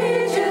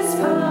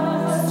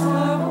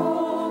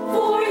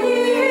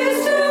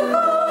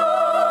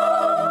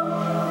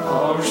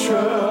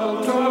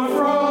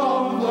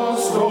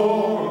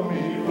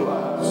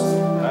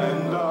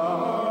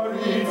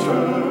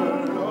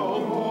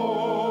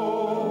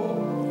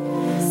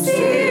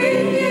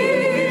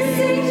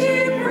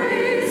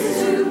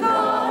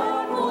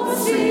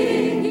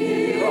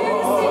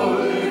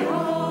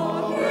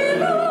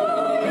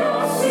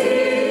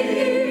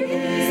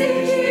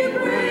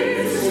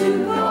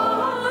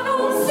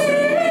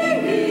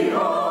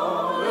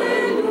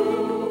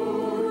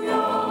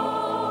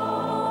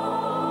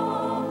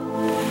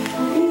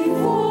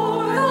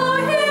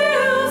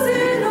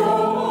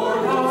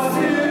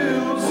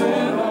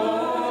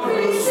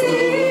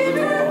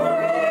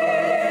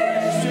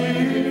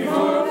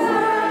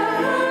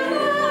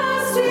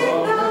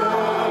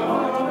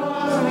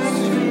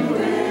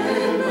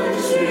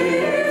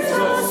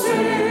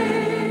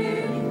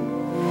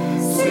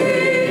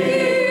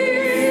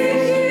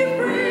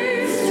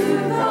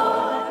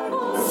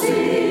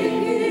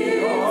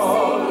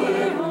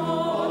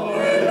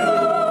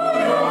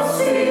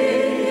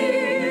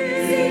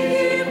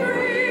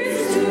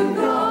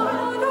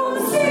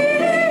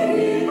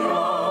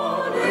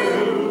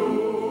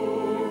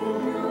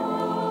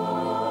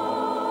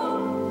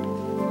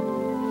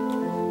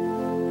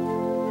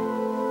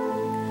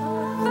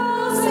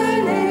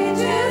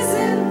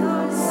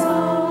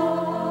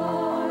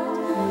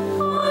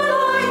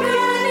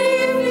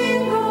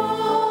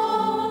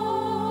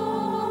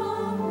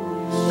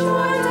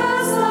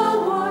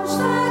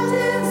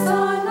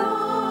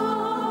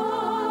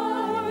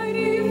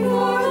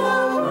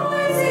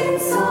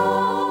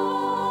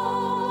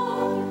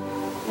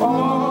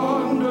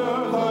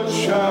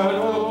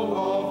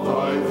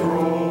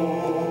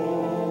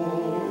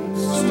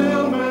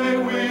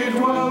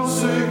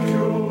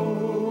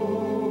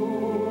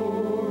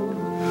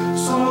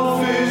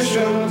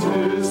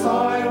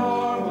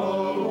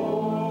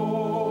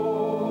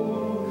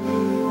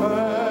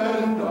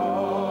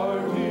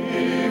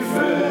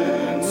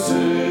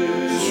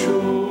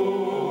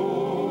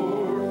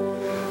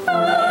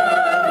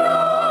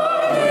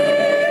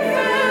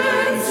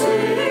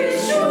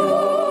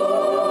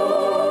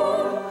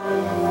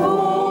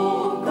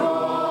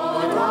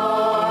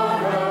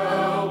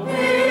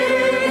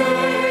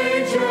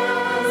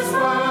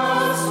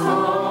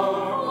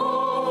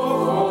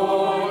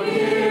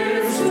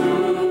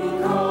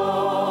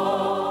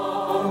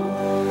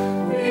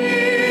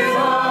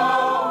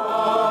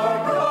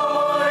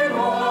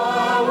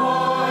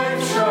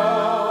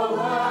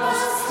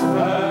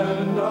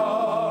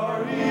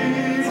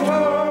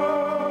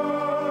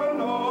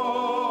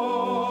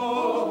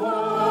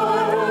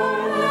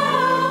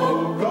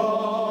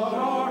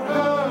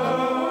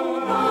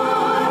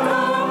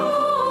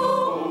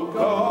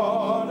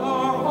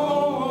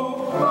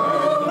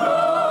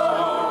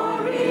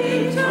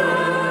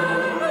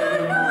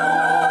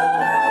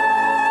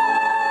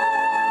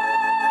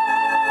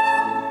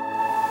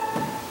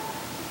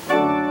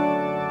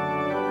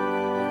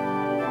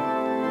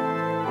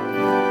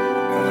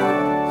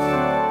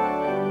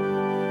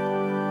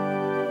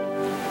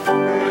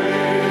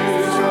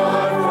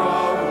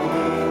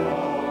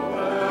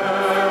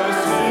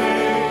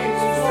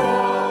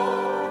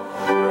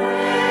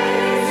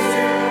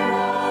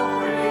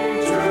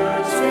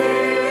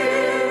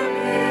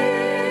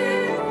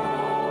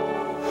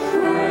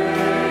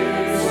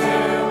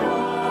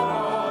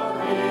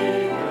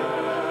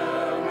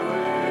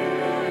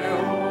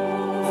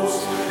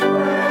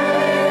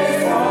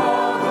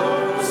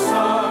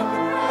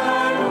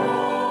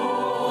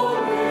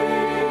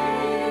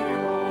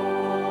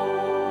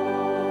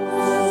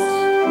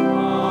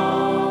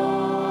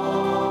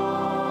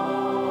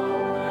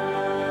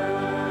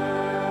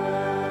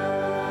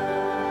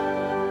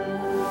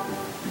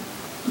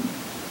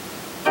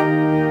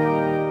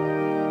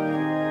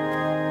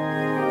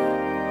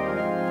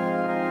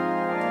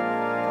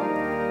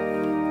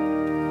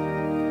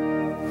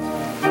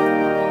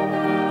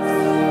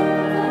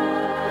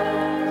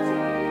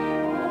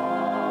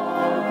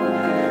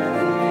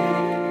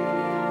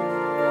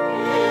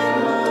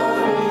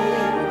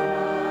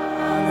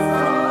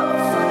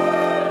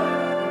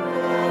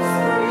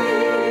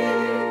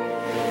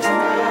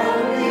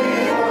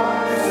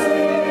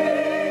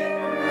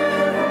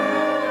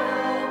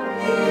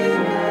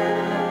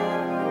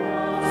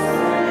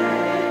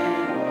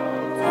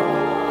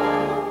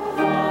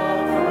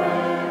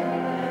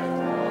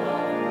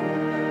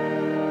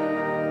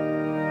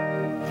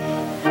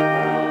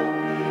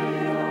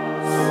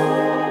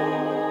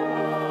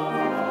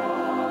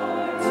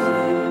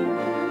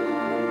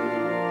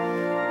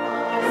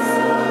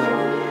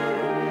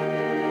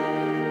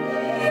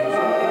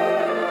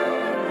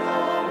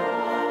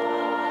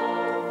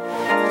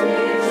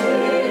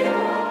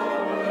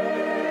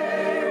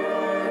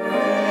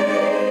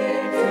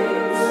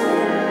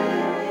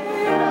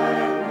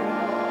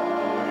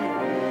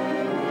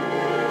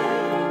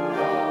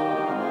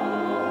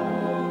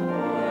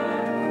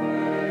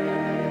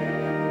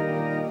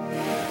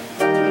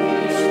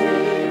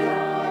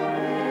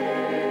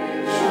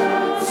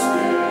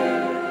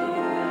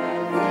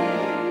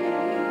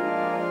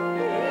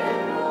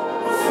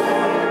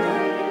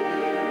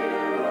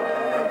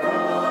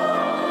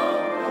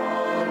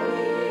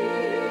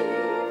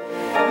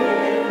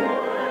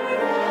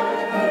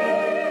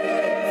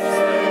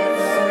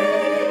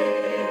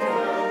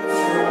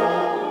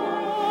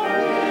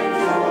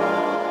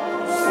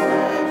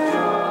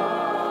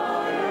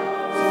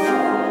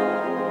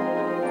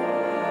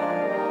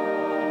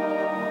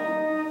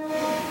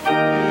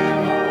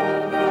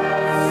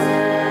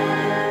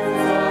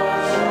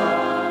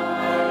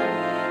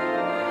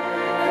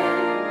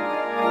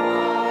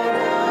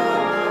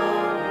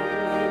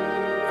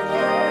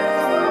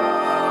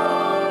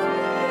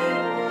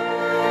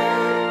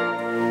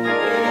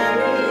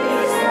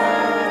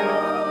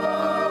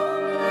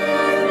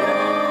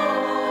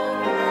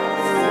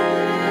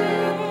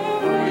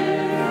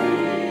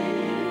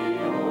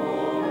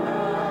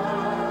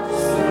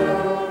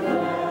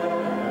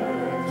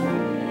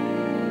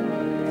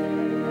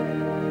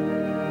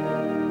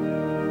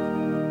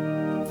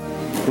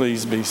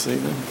Please be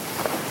seated.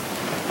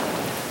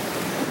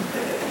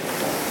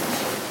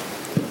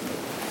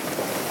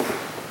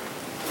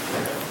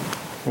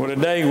 Well,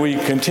 today we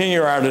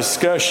continue our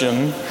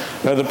discussion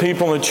of the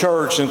people in the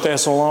church in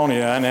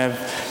Thessalonica. And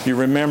if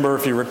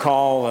you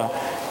recall,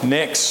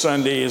 next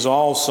Sunday is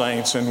All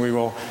Saints, and we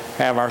will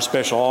have our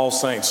special All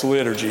Saints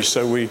liturgy.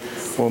 So we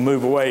will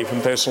move away from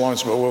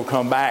Thessalonians, but we'll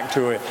come back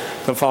to it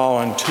the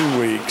following 2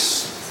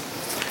 weeks.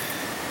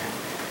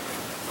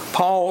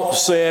 Paul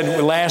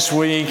said last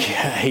week,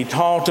 he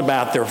talked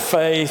about their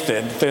faith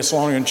at the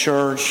Thessalonian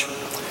church.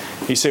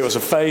 He said it was a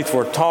faith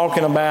worth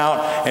talking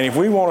about, and if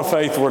we want a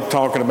faith worth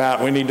talking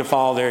about, we need to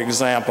follow their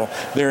example.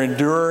 Their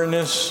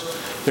endurance,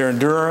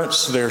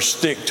 their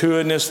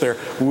stick-to-itness, their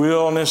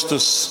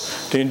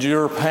willingness to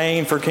endure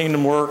pain for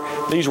kingdom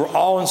work, these were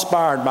all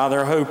inspired by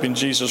their hope in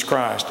Jesus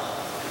Christ.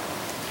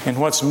 And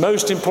what's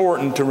most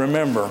important to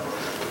remember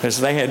is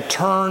they had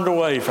turned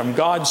away from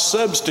God's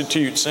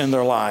substitutes in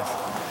their life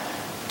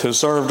to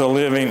serve the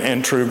living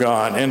and true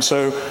God. And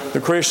so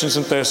the Christians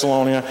in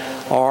Thessalonica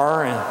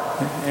are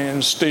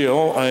and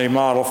still a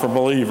model for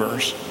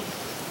believers.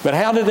 But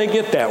how did they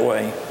get that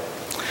way?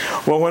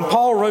 Well, when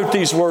Paul wrote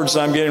these words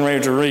that I'm getting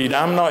ready to read,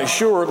 I'm not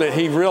sure that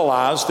he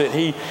realized that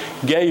he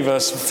gave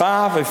us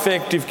 5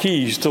 effective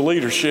keys to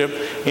leadership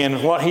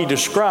in what he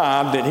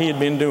described that he had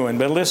been doing.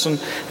 But listen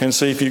and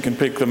see if you can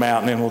pick them out,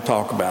 and then we'll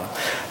talk about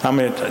them. I'm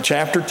at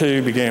chapter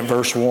 2, beginning at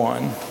verse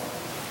 1.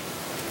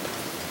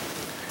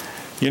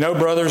 You know,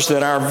 brothers,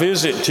 that our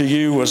visit to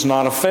you was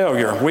not a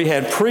failure. We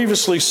had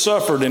previously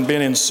suffered and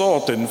been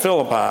insulted in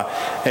Philippi,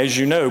 as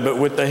you know, but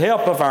with the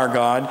help of our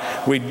God,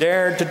 we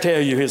dared to tell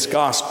you his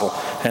gospel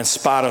in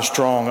spite of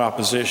strong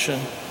opposition.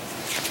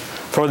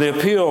 For the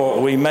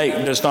appeal we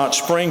make does not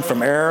spring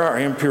from error or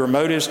impure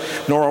motives,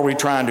 nor are we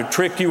trying to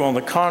trick you. On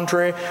the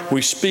contrary,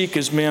 we speak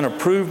as men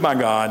approved by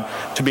God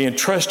to be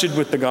entrusted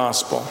with the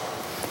gospel.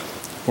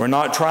 We're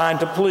not trying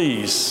to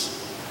please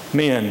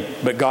men,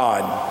 but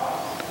God,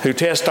 who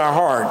test our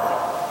heart.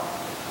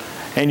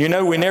 And you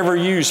know, we never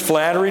use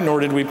flattery, nor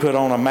did we put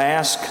on a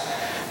mask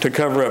to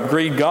cover up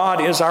greed.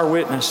 God is our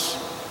witness.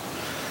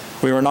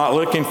 We were not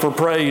looking for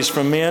praise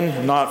from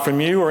men, not from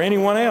you or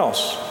anyone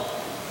else.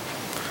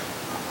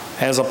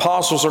 As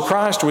apostles of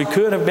Christ, we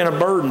could have been a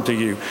burden to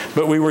you,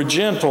 but we were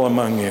gentle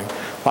among you,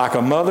 like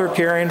a mother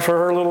caring for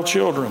her little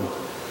children.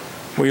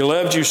 We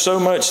loved you so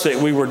much that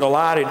we were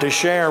delighted to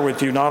share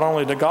with you not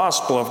only the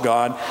gospel of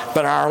God,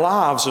 but our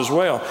lives as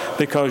well,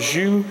 because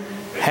you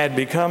had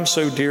become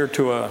so dear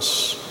to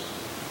us.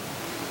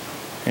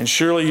 And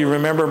surely you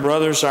remember,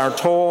 brothers, our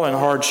toil and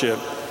hardship.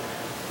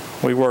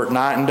 We worked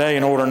night and day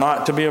in order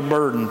not to be a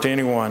burden to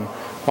anyone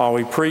while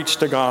we preached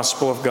the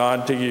gospel of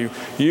God to you.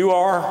 You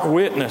are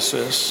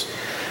witnesses,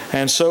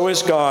 and so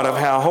is God, of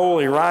how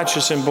holy,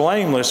 righteous, and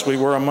blameless we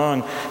were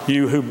among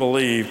you who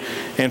believe.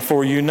 And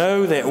for you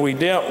know that we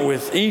dealt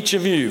with each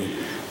of you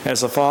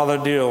as a father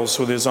deals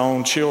with his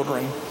own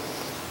children,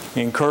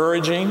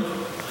 encouraging,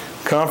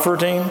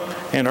 comforting,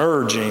 and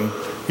urging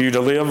you to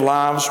live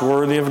lives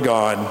worthy of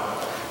God,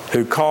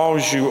 who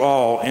calls you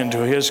all into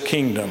his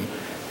kingdom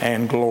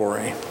and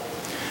glory.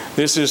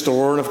 This is the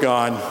word of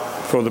God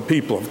for the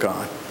people of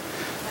God.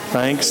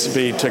 Thanks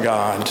be to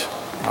God.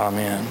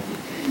 Amen.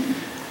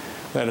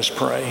 Let us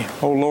pray.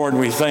 Oh Lord,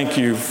 we thank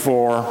you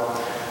for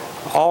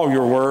all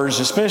your words,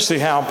 especially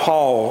how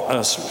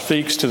Paul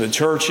speaks to the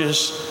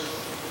churches,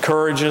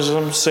 encourages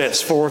them,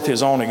 sets forth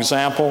his own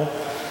example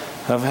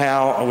of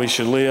how we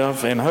should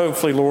live. And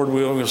hopefully, Lord,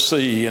 we'll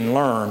see and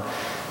learn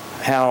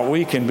how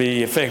we can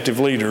be effective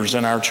leaders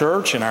in our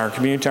church, in our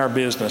community, our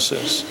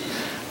businesses.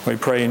 We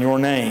pray in your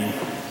name.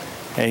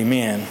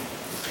 Amen.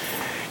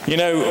 You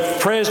know,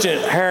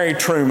 President Harry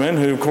Truman,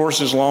 who of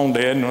course is long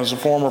dead and was a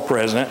former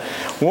president,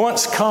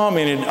 once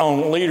commented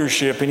on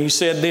leadership, and he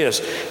said this.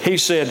 He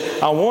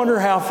said, I wonder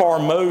how far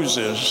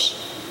Moses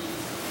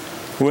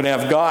would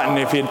have gotten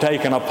if he had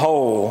taken a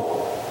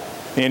poll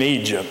in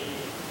Egypt.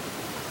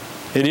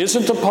 It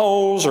isn't the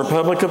polls or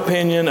public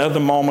opinion of the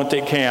moment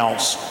that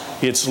counts.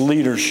 It's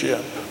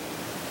leadership.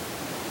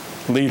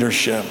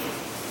 Leadership.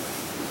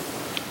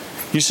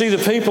 You see, the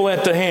people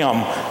at the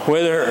helm,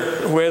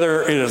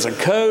 whether it is a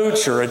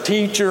coach or a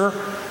teacher,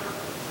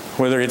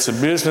 whether it's a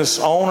business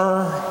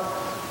owner,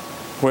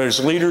 whether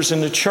it's leaders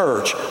in the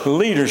church,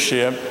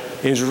 leadership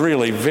is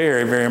really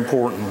very, very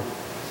important.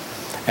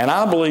 And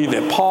I believe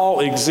that Paul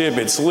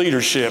exhibits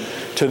leadership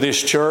to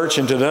this church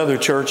and to the other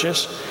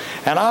churches.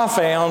 And I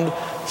found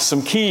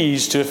some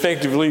keys to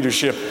effective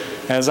leadership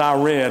as I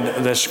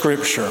read the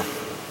scripture.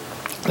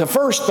 The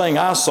first thing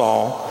I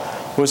saw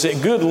was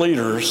that good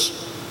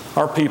leaders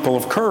are people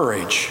of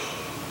courage.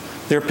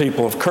 They're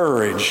people of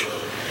courage.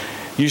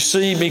 You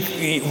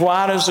see,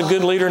 why does a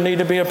good leader need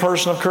to be a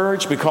person of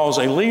courage? Because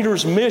a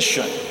leader's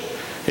mission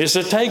is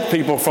to take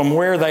people from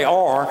where they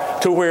are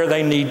to where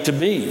they need to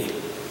be.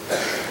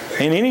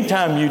 And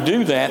anytime you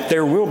do that,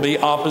 there will be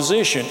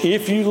opposition.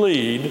 If you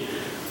lead,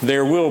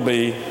 there will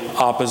be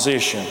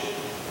opposition.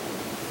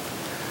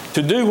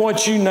 To do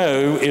what you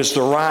know is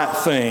the right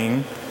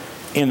thing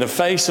in the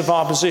face of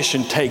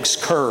opposition takes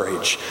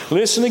courage.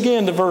 Listen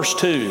again to verse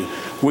 2.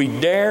 We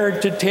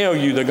dared to tell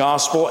you the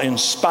gospel in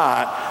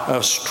spite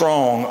of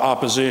strong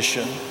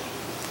opposition.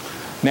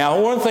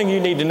 Now, one thing you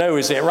need to know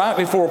is that right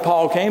before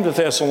Paul came to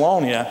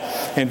Thessalonica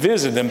and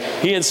visited them,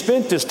 he had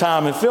spent this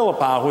time in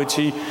Philippi, which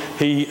he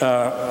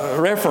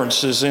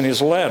references in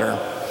his letter.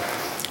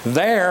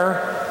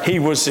 There, he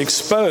was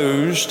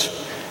exposed.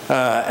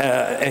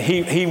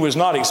 He was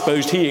not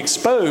exposed. He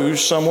exposed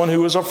someone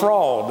who was a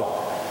fraud,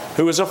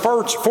 who was a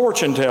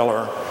fortune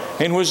teller,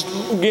 and was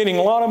getting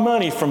a lot of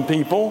money from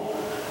people,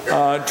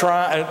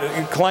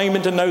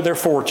 claiming to know their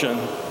fortune.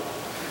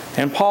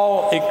 And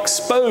Paul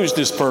exposed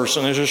this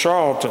person as a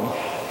charlatan.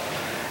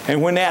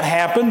 And when that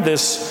happened,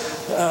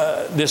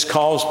 this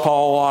caused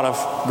Paul a lot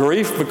of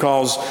grief,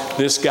 because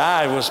this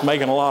guy was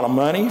making a lot of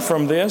money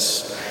from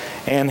this.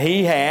 And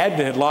he had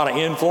a lot of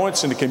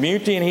influence in the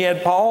community, and he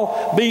had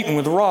Paul beaten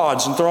with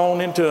rods and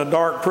thrown into a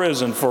dark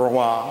prison for a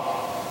while.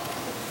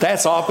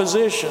 That's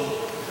opposition,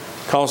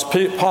 because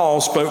Paul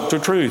spoke the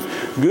truth.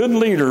 Good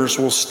leaders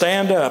will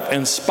stand up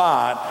in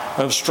spite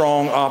of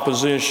strong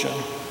opposition.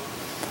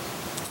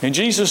 And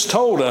Jesus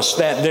told us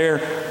that there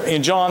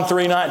in John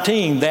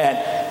 3:19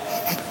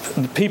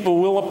 that people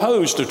will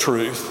oppose the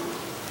truth.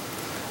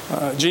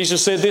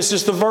 Jesus said, this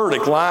is the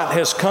verdict. Light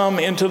has come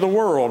into the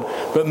world,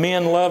 but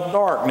men love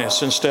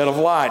darkness instead of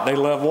light. They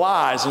love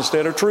lies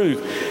instead of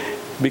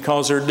truth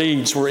because their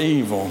deeds were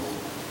evil.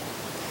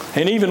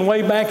 And even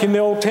way back in the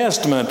Old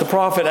Testament, the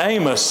prophet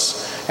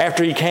Amos,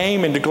 after he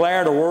came and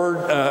declared a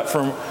word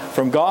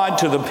from God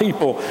to the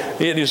people,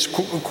 it is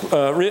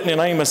written in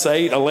Amos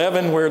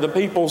 8:11, where the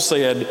people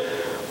said,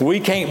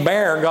 we can't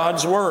bear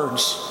God's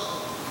words.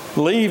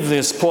 Leave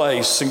this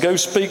place and go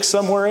speak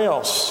somewhere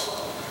else,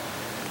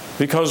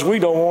 because we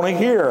don't want to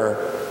hear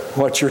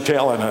what you're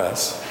telling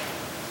us.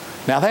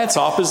 Now that's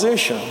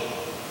opposition.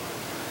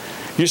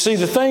 You see,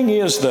 the thing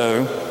is,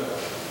 though,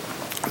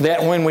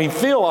 that when we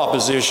feel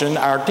opposition,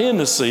 our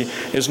tendency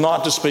is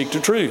not to speak the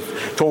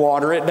truth, to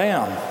water it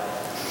down.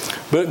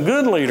 But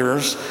good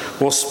leaders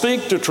will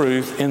speak the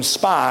truth in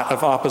spite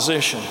of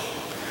opposition.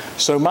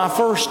 So my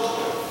first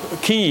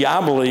key,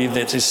 I believe,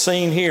 that is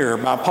seen here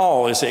by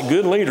Paul is that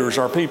good leaders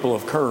are people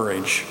of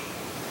courage.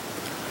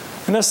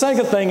 And the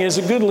second thing is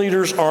that good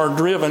leaders are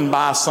driven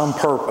by some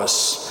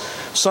purpose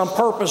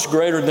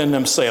greater than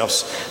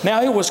themselves.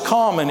 Now, it was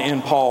common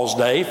in Paul's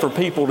day for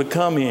people to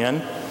come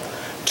in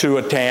to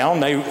a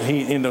town.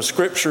 In the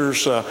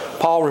scriptures,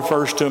 Paul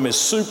refers to them as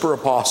super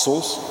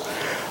apostles.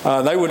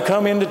 They would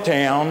come into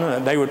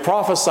town, they would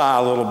prophesy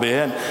a little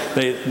bit,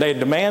 they'd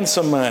demand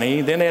some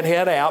money, then they'd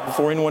head out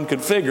before anyone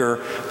could figure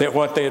that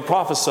what they had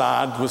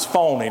prophesied was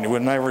phony and it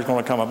was never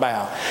going to come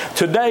about.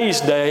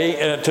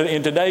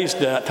 In today's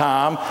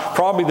time,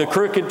 probably the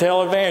crooked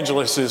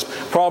televangelist is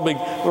probably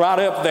right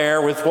up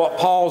there with what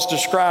Paul's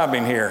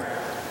describing here.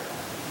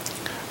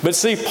 But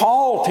see,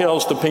 Paul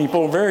tells the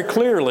people very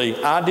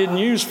clearly, I didn't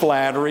use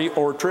flattery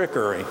or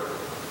trickery.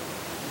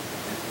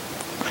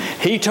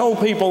 He told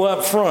people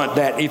up front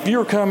that if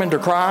you're coming to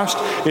Christ,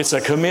 it's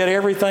a commit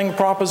everything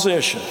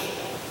proposition.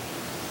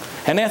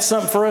 And that's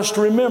something for us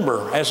to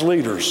remember as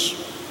leaders.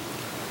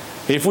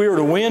 If we are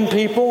to win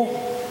people,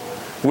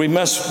 we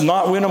must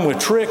not win them with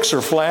tricks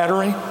or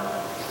flattery.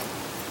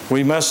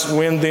 We must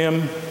win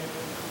them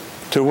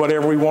to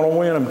whatever we want to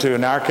win them to.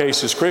 In our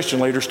case, as Christian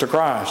leaders, to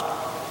Christ.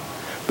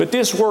 But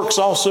this works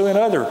also in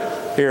other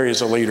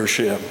areas of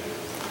leadership.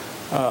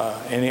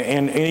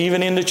 And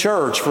even in the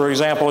church, for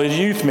example, in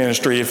youth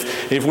ministry,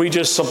 if we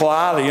just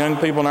supply the young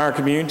people in our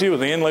community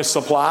with an endless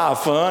supply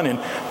of fun and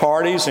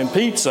parties and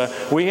pizza,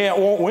 we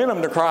won't win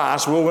them to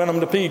Christ, we'll win them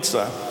to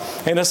pizza.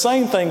 And the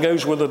same thing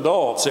goes with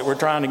adults that we're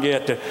trying to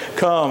get to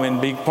come and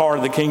be part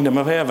of the kingdom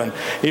of heaven.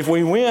 If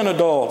we win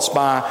adults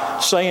by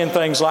saying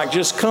things like,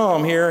 just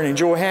come here and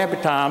enjoy happy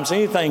times,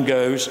 anything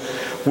goes,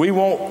 we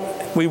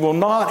will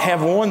not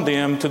have won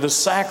them to the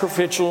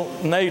sacrificial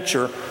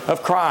nature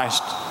of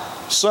Christ.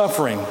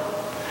 Suffering.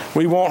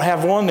 We won't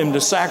have won them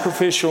to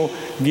sacrificial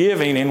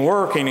giving and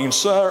working and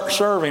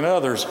serving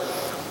others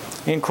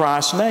in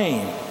Christ's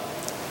name.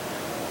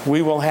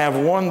 We will have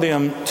won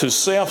them to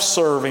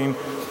self-serving,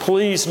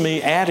 please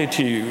me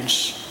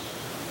attitudes.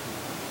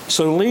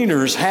 So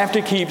leaders have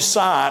to keep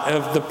sight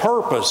of the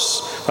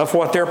purpose of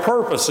what their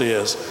purpose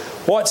is.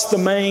 What's the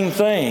main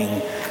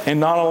thing? And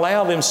not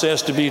allow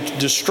themselves to be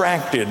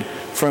distracted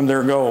from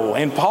their goal.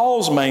 And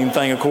Paul's main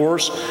thing, of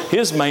course,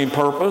 his main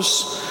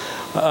purpose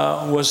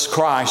was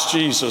Christ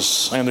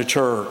Jesus and the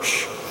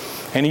church.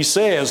 And he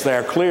says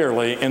there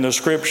clearly in the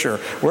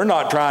scripture, we're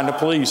not trying to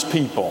please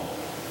people.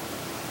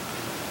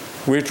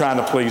 We're trying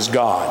to please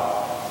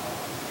God,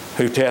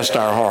 who tests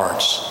our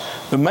hearts.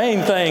 The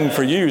main thing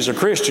for you as a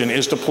Christian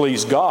is to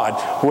please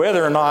God,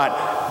 whether or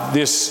not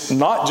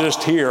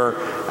just here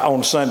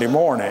on Sunday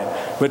morning,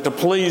 but to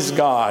please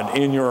God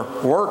in your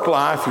work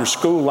life, your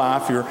school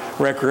life, your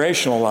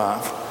recreational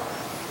life.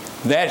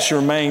 That's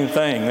your main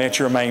thing. That's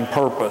your main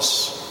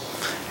purpose.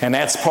 And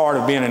that's part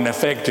of being an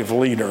effective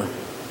leader.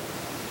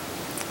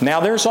 Now,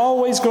 there's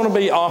always going to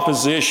be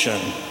opposition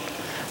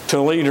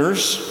to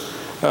leaders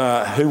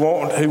who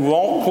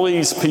won't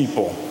please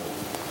people.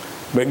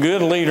 But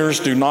good leaders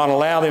do not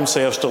allow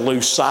themselves to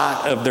lose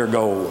sight of their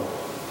goal.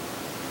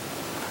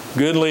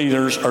 Good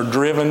leaders are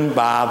driven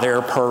by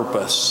their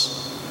purpose.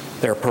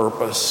 Their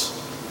purpose.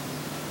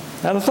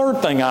 Now, the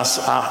third thing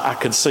I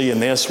could see in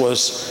this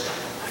was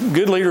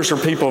good leaders are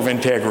people of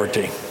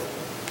integrity.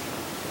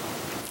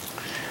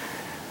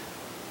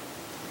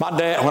 My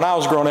dad, when I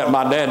was growing up,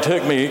 my dad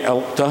took me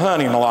to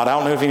hunting a lot. I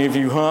don't know if any of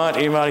you hunt.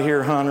 Anybody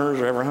here hunters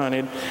or ever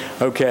hunted?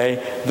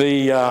 Okay.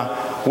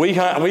 We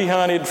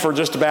hunted for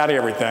just about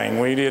everything.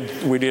 We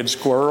did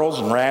squirrels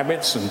and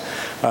rabbits and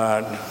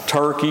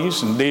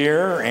turkeys and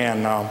deer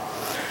and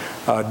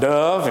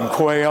dove and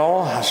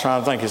quail. I was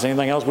trying to think, is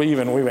anything else? We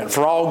went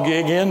frog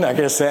gigging. I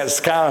guess that's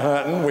kind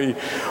of hunting.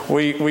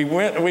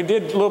 We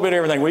did a little bit of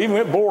everything. We even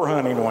went boar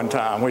hunting one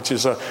time, which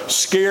is a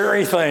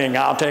scary thing,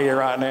 I'll tell you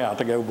right now,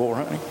 to go boar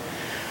hunting.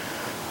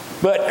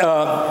 But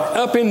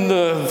up in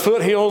the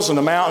foothills and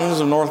the mountains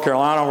of North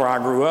Carolina where I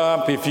grew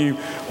up,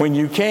 when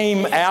you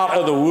came out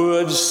of the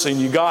woods and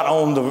you got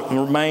on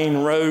the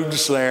main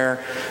roads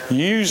there,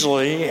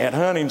 usually at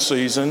hunting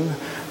season,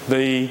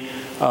 the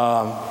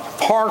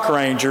park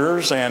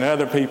rangers and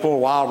other people,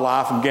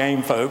 wildlife and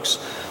game folks,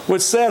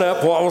 would set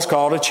up what was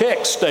called a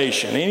check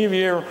station. Any of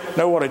you ever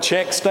know what a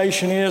check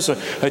station is?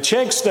 A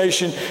check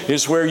station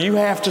is where you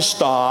have to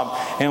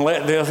stop and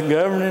let the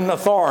governing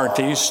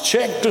authorities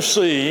check to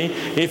see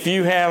if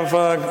you have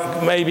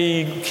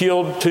maybe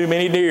killed too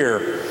many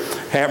deer.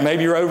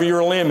 Maybe you're over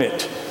your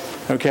limit,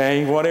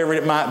 okay? Whatever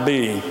it might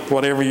be,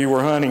 whatever you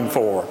were hunting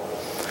for.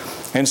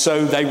 And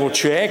so they will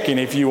check, and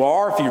if you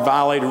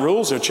violate the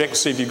rules, they'll check to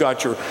see if you've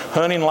got your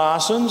hunting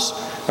license.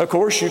 Of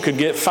course, you could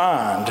get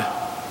fined.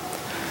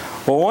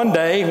 Well, one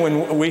day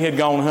when we had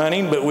gone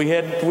hunting, but we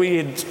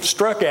had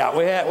struck out.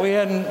 We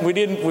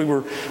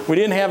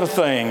didn't have a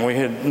thing. We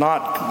had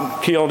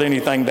not killed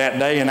anything that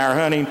day in our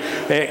hunting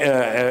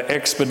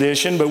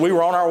expedition, but we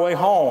were on our way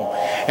home.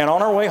 And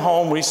on our way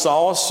home, we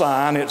saw a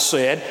sign that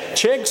said,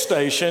 "Check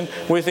station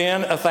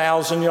within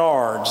 1,000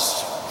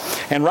 yards."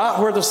 And right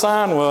where the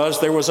sign was,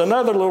 there was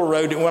another little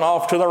road that went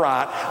off to the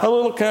right, a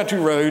little country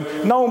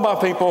road known by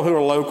people who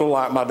are local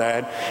like my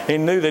dad,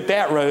 and knew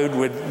that road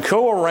would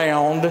go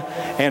around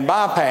and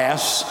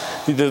bypass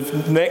the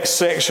next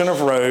section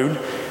of road.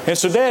 And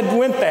so Dad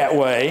went that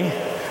way.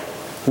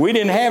 We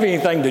didn't have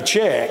anything to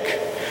check,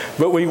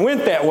 but we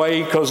went that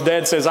way because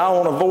Dad says, "I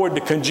want to avoid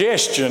the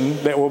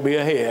congestion that will be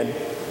ahead."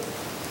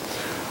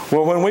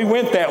 Well, when we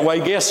went that way,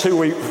 guess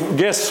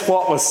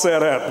what was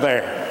set up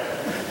there?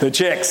 The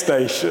check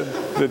station.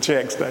 The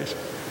check station.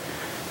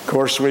 Of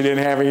course, we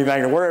didn't have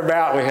anything to worry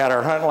about. We had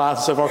our hunting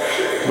license and so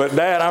forth. But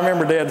I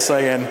remember Dad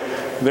saying,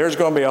 there's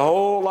going to be a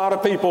whole lot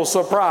of people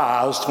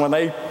surprised when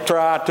they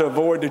try to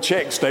avoid the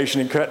check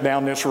station and cut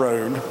down this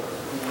road.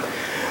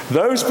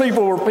 Those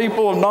people were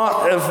people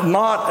not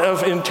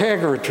of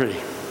integrity,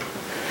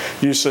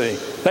 you see.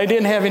 They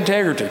didn't have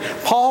integrity.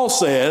 Paul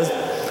says,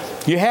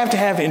 you have to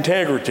have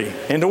integrity.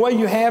 And the way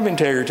you have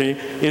integrity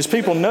is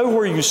people know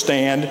where you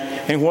stand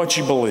and what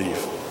you believe.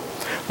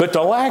 But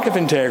the lack of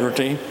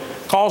integrity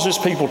causes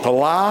people to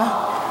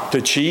lie, to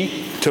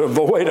cheat, to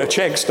avoid a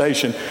check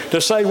station, to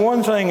say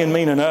one thing and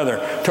mean another,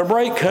 to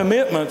break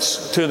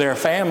commitments to their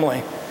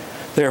family,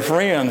 their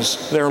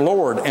friends, their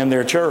Lord, and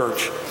their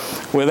church.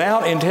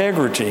 Without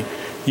integrity,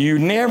 you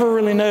never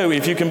really know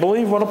if you can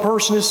believe what a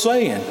person is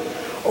saying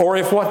or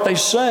if what they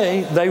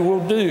say they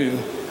will do.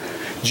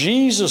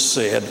 Jesus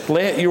said,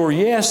 "Let your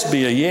yes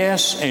be a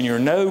yes and your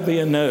no be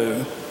a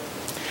no."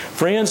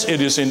 Friends, it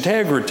is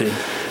integrity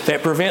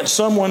that prevents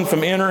someone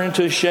from entering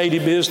into a shady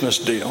business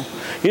deal.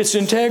 It's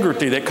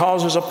integrity that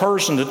causes a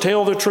person to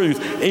tell the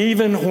truth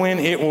even when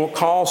it will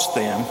cost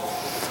them.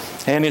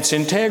 And it's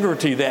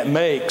integrity that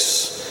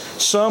makes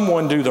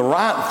someone do the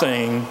right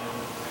thing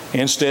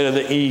instead of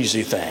the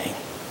easy thing.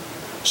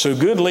 So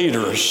good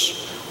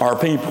leaders are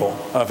people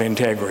of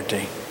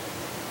integrity.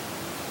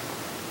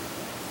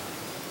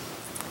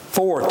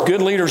 Fourth,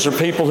 good leaders are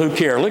people who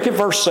care. Look at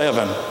verse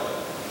 7.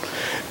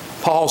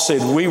 Paul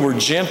said, "We were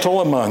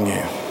gentle among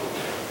you,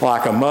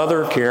 like a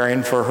mother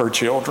caring for her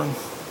children."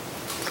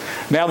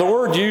 Now, the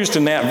word used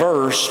in that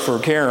verse for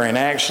caring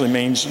actually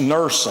means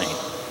nursing.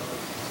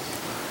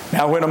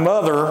 Now, when a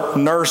mother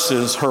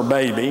nurses her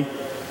baby,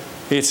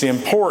 it's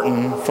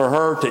important for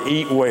her to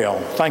eat well.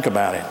 Think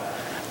about it.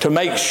 To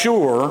make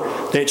sure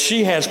that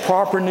she has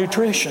proper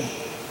nutrition,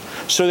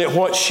 so that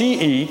what she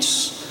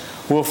eats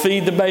will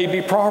feed the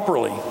baby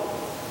properly.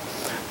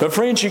 But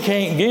friends, you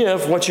can't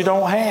give what you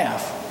don't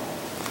have.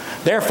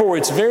 Therefore,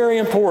 it's very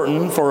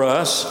important for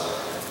us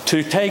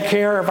to take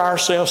care of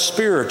ourselves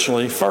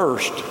spiritually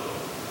first.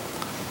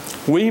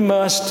 We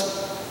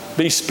must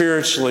be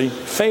spiritually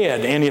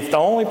fed. And if the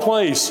only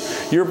place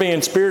you're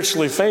being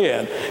spiritually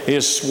fed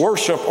is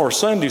worship or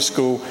Sunday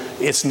school,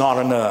 it's not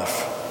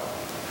enough.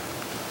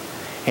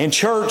 And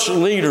church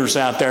leaders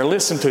out there,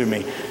 listen to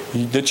me.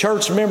 The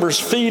church members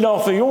feed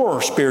off of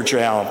your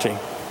spirituality.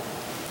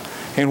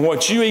 And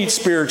what you eat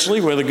spiritually,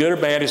 whether good or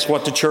bad, is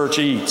what the church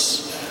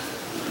eats.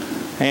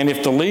 And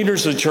if the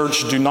leaders of the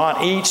church do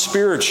not eat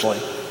spiritually,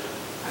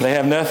 They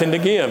have nothing to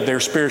give. They're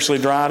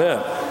spiritually dried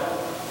up.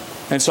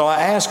 And so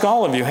I ask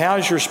all of you,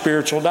 how's your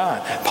spiritual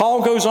diet?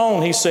 Paul goes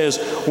on, he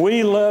says,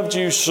 we loved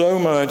you so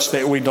much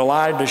that we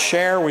delighted to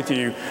share with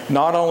you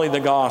not only the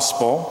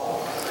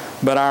gospel,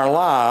 but our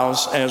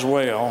lives as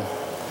well,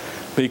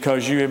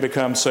 because you have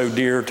become so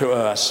dear to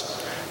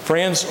us.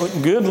 Friends,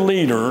 good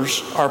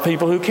leaders are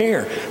people who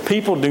care.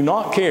 People do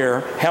not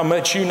care how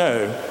much you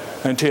know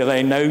until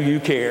they know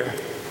you care.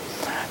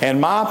 In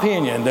my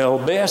opinion,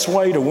 the best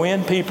way to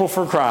win people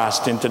for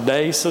Christ in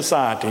today's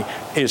society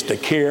is to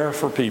care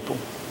for people.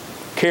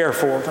 Care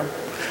for them.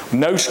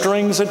 No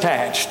strings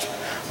attached.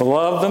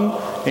 Love them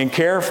and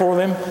care for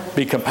them.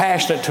 Be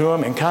compassionate to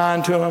them and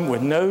kind to them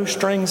with no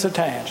strings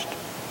attached.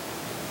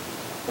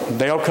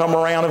 They'll come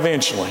around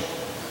eventually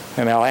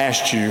and they'll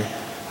ask you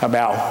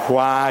about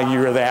why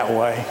you're that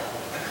way.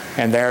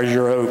 And there's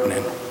your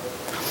opening.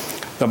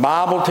 The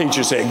Bible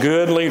teaches that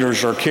good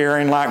leaders are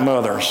caring like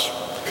mothers.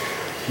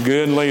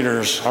 Good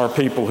leaders are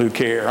people who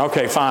care.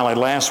 Okay, finally,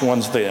 last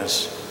one's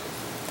this.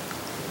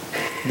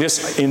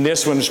 In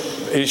this one,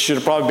 it should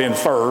have probably been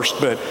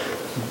first, but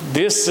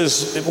this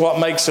is what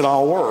makes it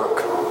all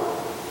work.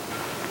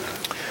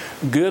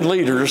 Good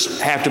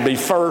leaders have to be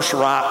first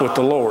right with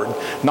the Lord.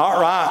 Not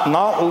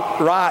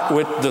right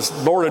with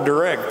the board of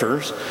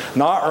directors,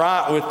 not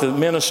right with the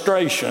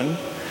administration,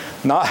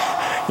 not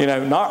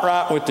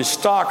right with the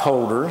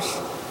stockholders,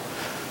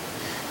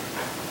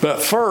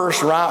 but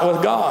first right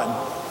with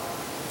God.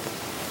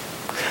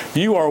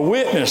 You are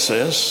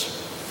witnesses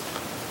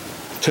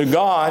to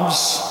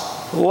God's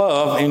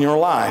love in your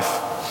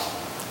life.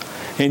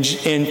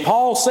 And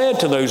Paul said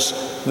to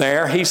those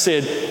there, he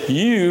said,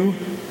 you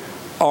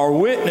are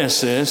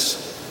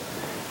witnesses,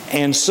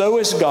 and so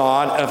is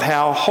God, of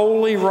how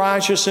holy,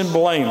 righteous, and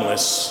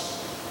blameless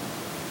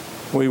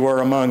we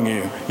were among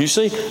you. You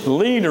see,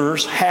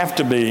 leaders have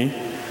to be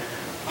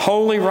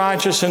holy,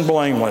 righteous, and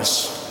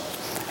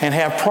blameless, and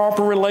have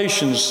proper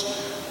relations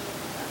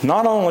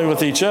not only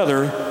with each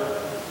other,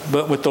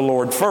 but with the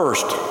Lord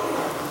first.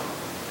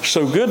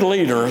 So good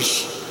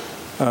leaders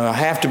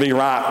have to be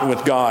right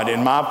with God,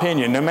 in my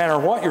opinion, no matter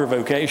what your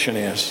vocation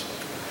is.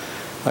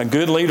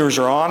 Good leaders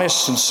are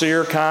honest,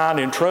 sincere, kind,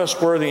 and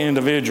trustworthy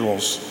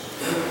individuals.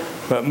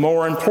 But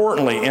more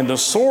importantly, and the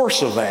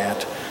source of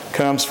that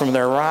comes from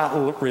their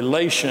right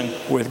relation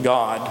with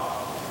God.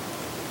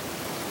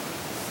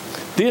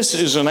 This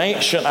is an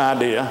ancient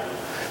idea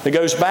that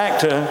goes back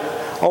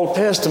to Old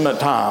Testament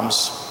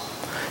times.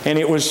 And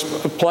it was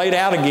played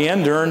out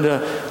again during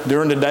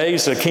the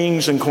days of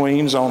kings and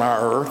queens on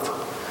our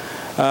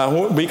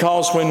earth.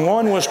 Because when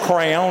one was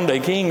crowned a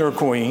king or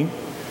queen,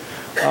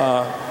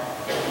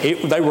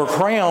 they were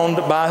crowned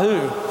by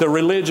who? The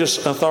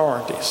religious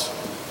authorities,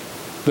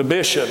 the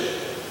bishop.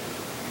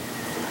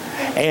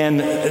 And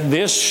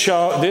this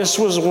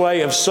was a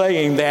way of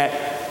saying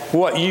that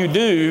what you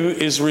do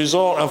is a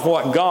result of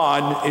what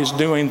God is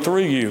doing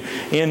through you.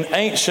 In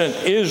ancient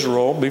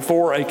Israel,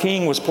 before a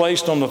king was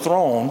placed on the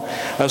throne,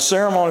 a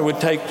ceremony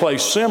would take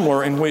place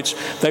similar, in which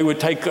they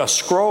would take a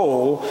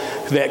scroll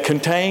that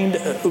contained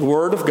the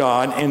Word of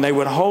God, and they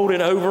would hold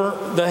it over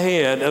the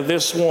head of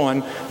this one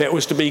that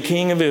was to be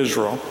king of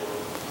Israel.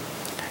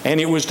 And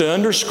it was to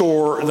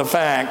underscore the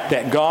fact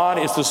that God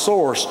is the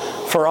source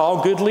for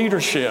all good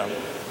leadership.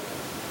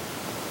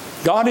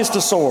 God is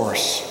the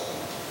source.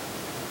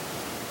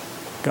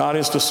 God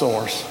is the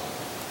source.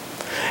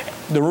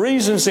 The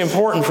reason it's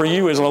important for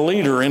you as a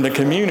leader in the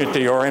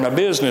community or in a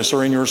business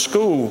or in your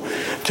school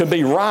to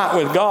be right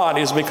with God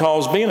is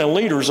because being a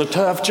leader is a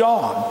tough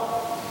job.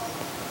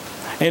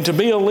 And to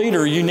be a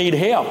leader, you need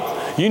help.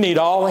 You need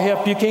all the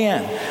help you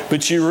can.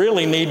 But you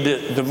really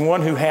need the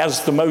one who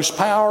has the most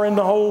power in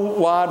the whole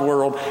wide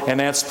world, and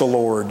that's the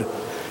Lord.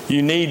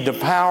 You need the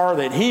power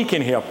that He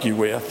can help you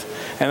with.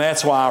 And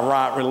that's why a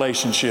right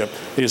relationship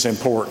is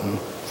important.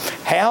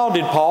 How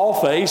did Paul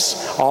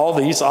face all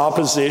these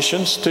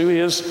oppositions to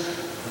his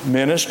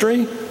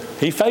ministry?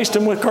 He faced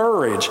them with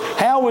courage.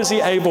 How was he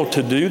able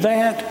to do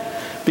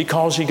that?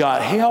 Because he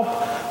got help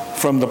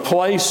from the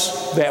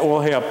place that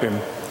will help him,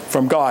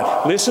 from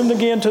God. Listen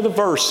again to the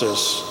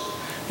verses.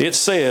 It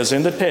says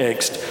in the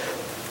text,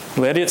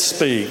 let it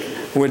speak,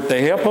 with the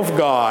help of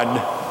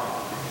God,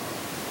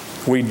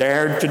 we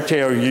dared to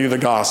tell you the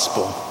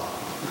gospel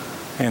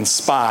in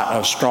spite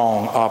of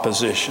strong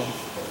opposition.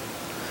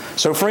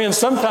 So friends,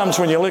 sometimes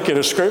when you look at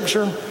a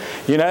scripture,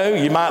 you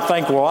might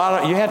think,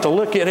 well, you have to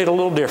look at it a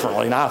little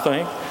differently, I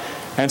think.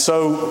 And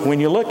so when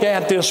you look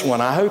at this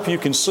one, I hope you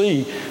can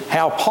see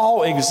how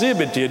Paul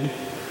exhibited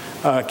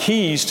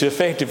keys to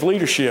effective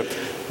leadership,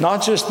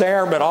 not just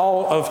there, but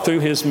all through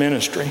his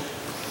ministry.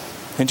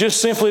 And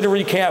just simply to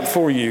recap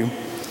for you,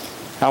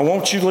 I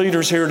want you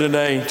leaders here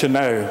today to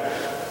know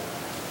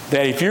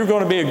that if you're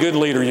going to be a good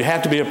leader, you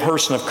have to be a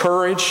person of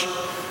courage.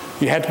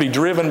 You have to be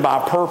driven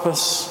by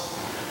purpose.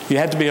 You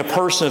have to be a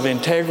person of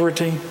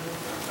integrity.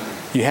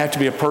 You have to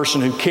be a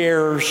person who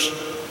cares.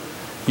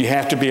 You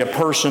have to be a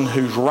person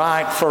who's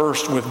right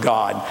first with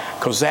God,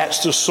 because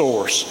that's the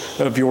source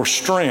of your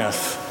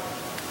strength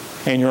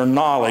and your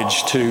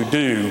knowledge to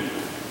do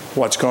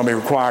what's going to be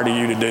required of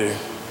you to do.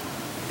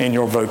 in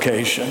your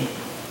vocation.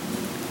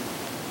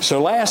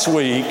 So last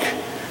week,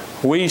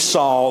 we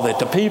saw that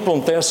the people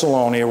in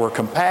Thessalonica were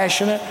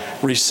compassionate,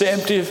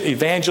 receptive,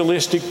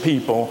 evangelistic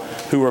people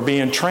who were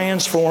being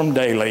transformed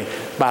daily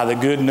by the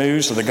good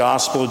news of the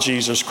gospel of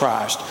Jesus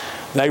Christ.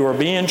 They were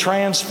being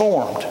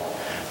transformed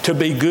to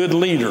be good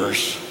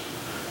leaders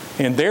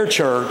in their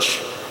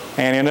church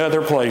and in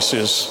other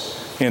places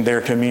in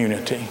their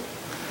community.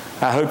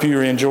 I hope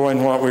you're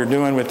enjoying what we're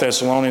doing with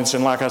Thessalonians.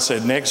 And like I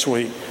said, next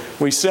week,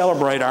 we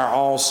celebrate our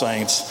All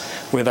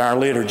Saints with our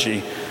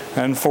liturgy.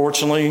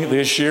 Unfortunately,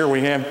 this year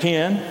we have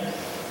 10.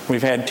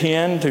 We've had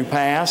 10 to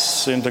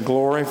pass into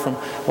glory from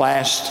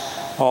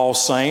last All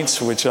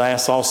Saints, which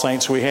last All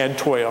Saints we had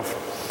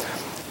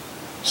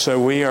 12. So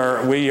we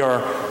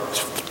are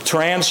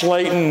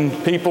translating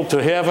people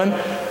to heaven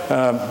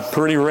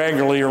pretty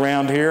regularly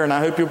around here, and I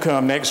hope you'll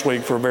come next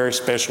week for a very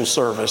special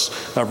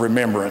service of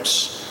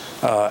remembrance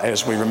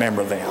as we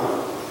remember them.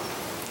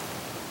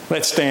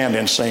 Let's stand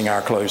and sing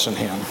our closing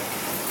hymn.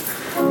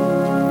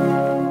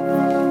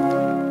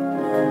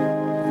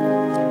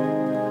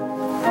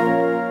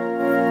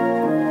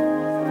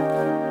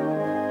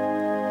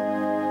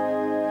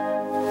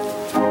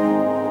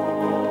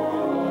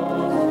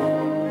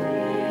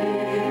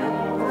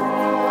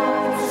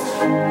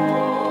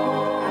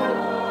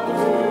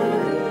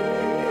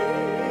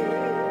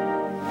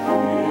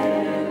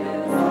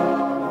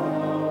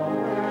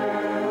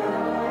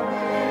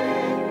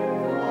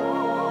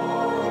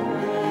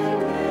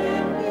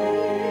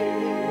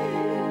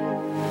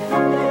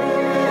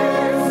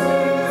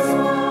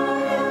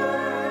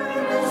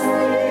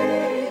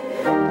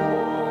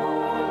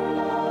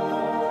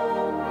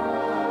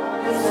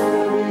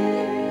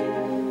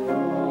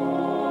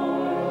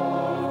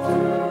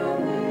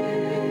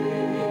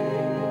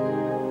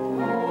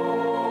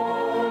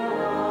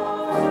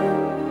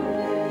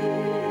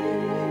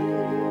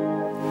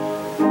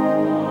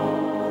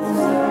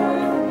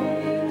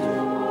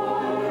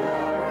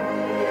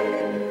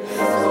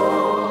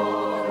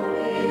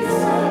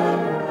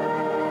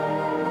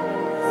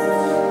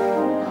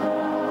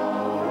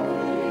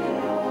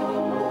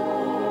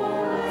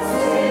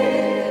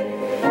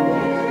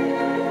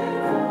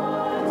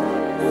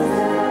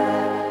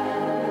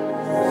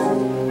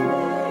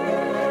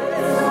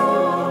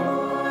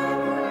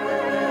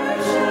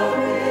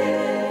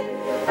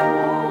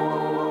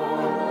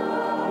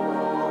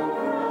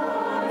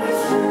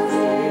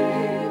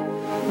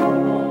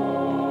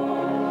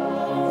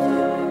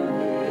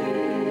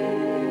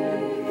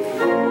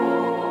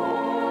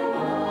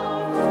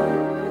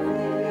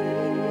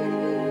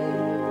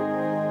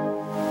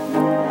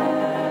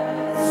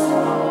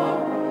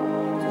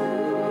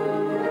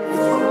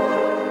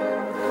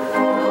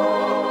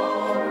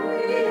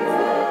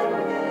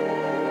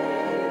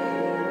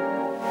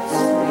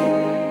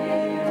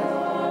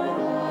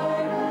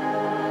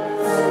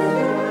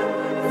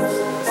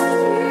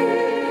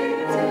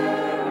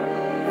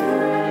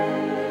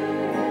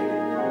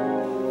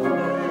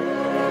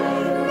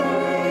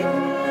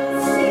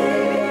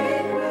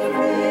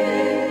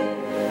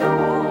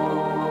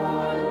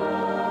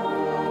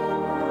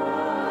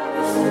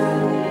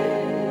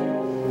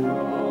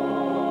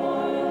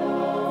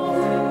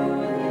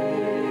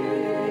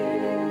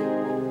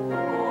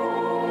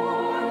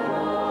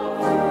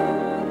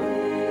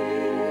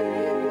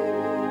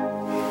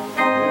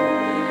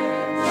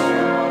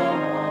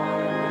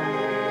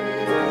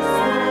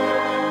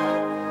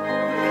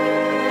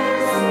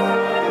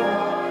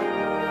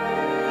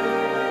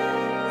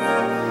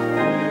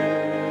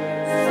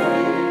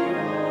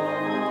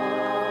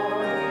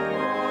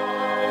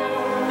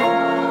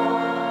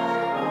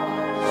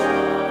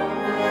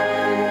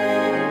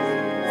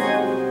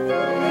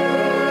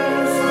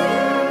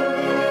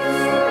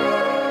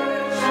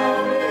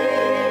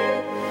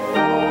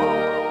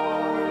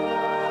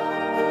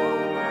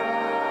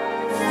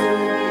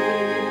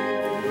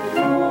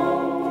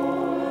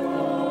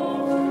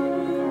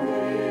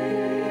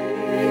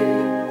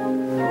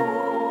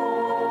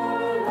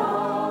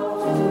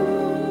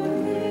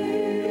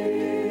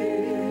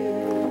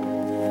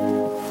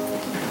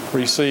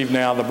 Receive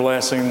now the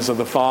blessings of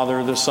the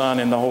Father, the Son,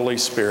 and the Holy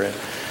Spirit.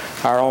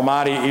 Our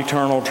almighty,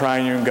 eternal,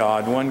 triune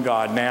God, one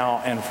God,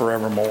 now and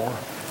forevermore.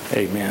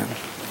 Amen.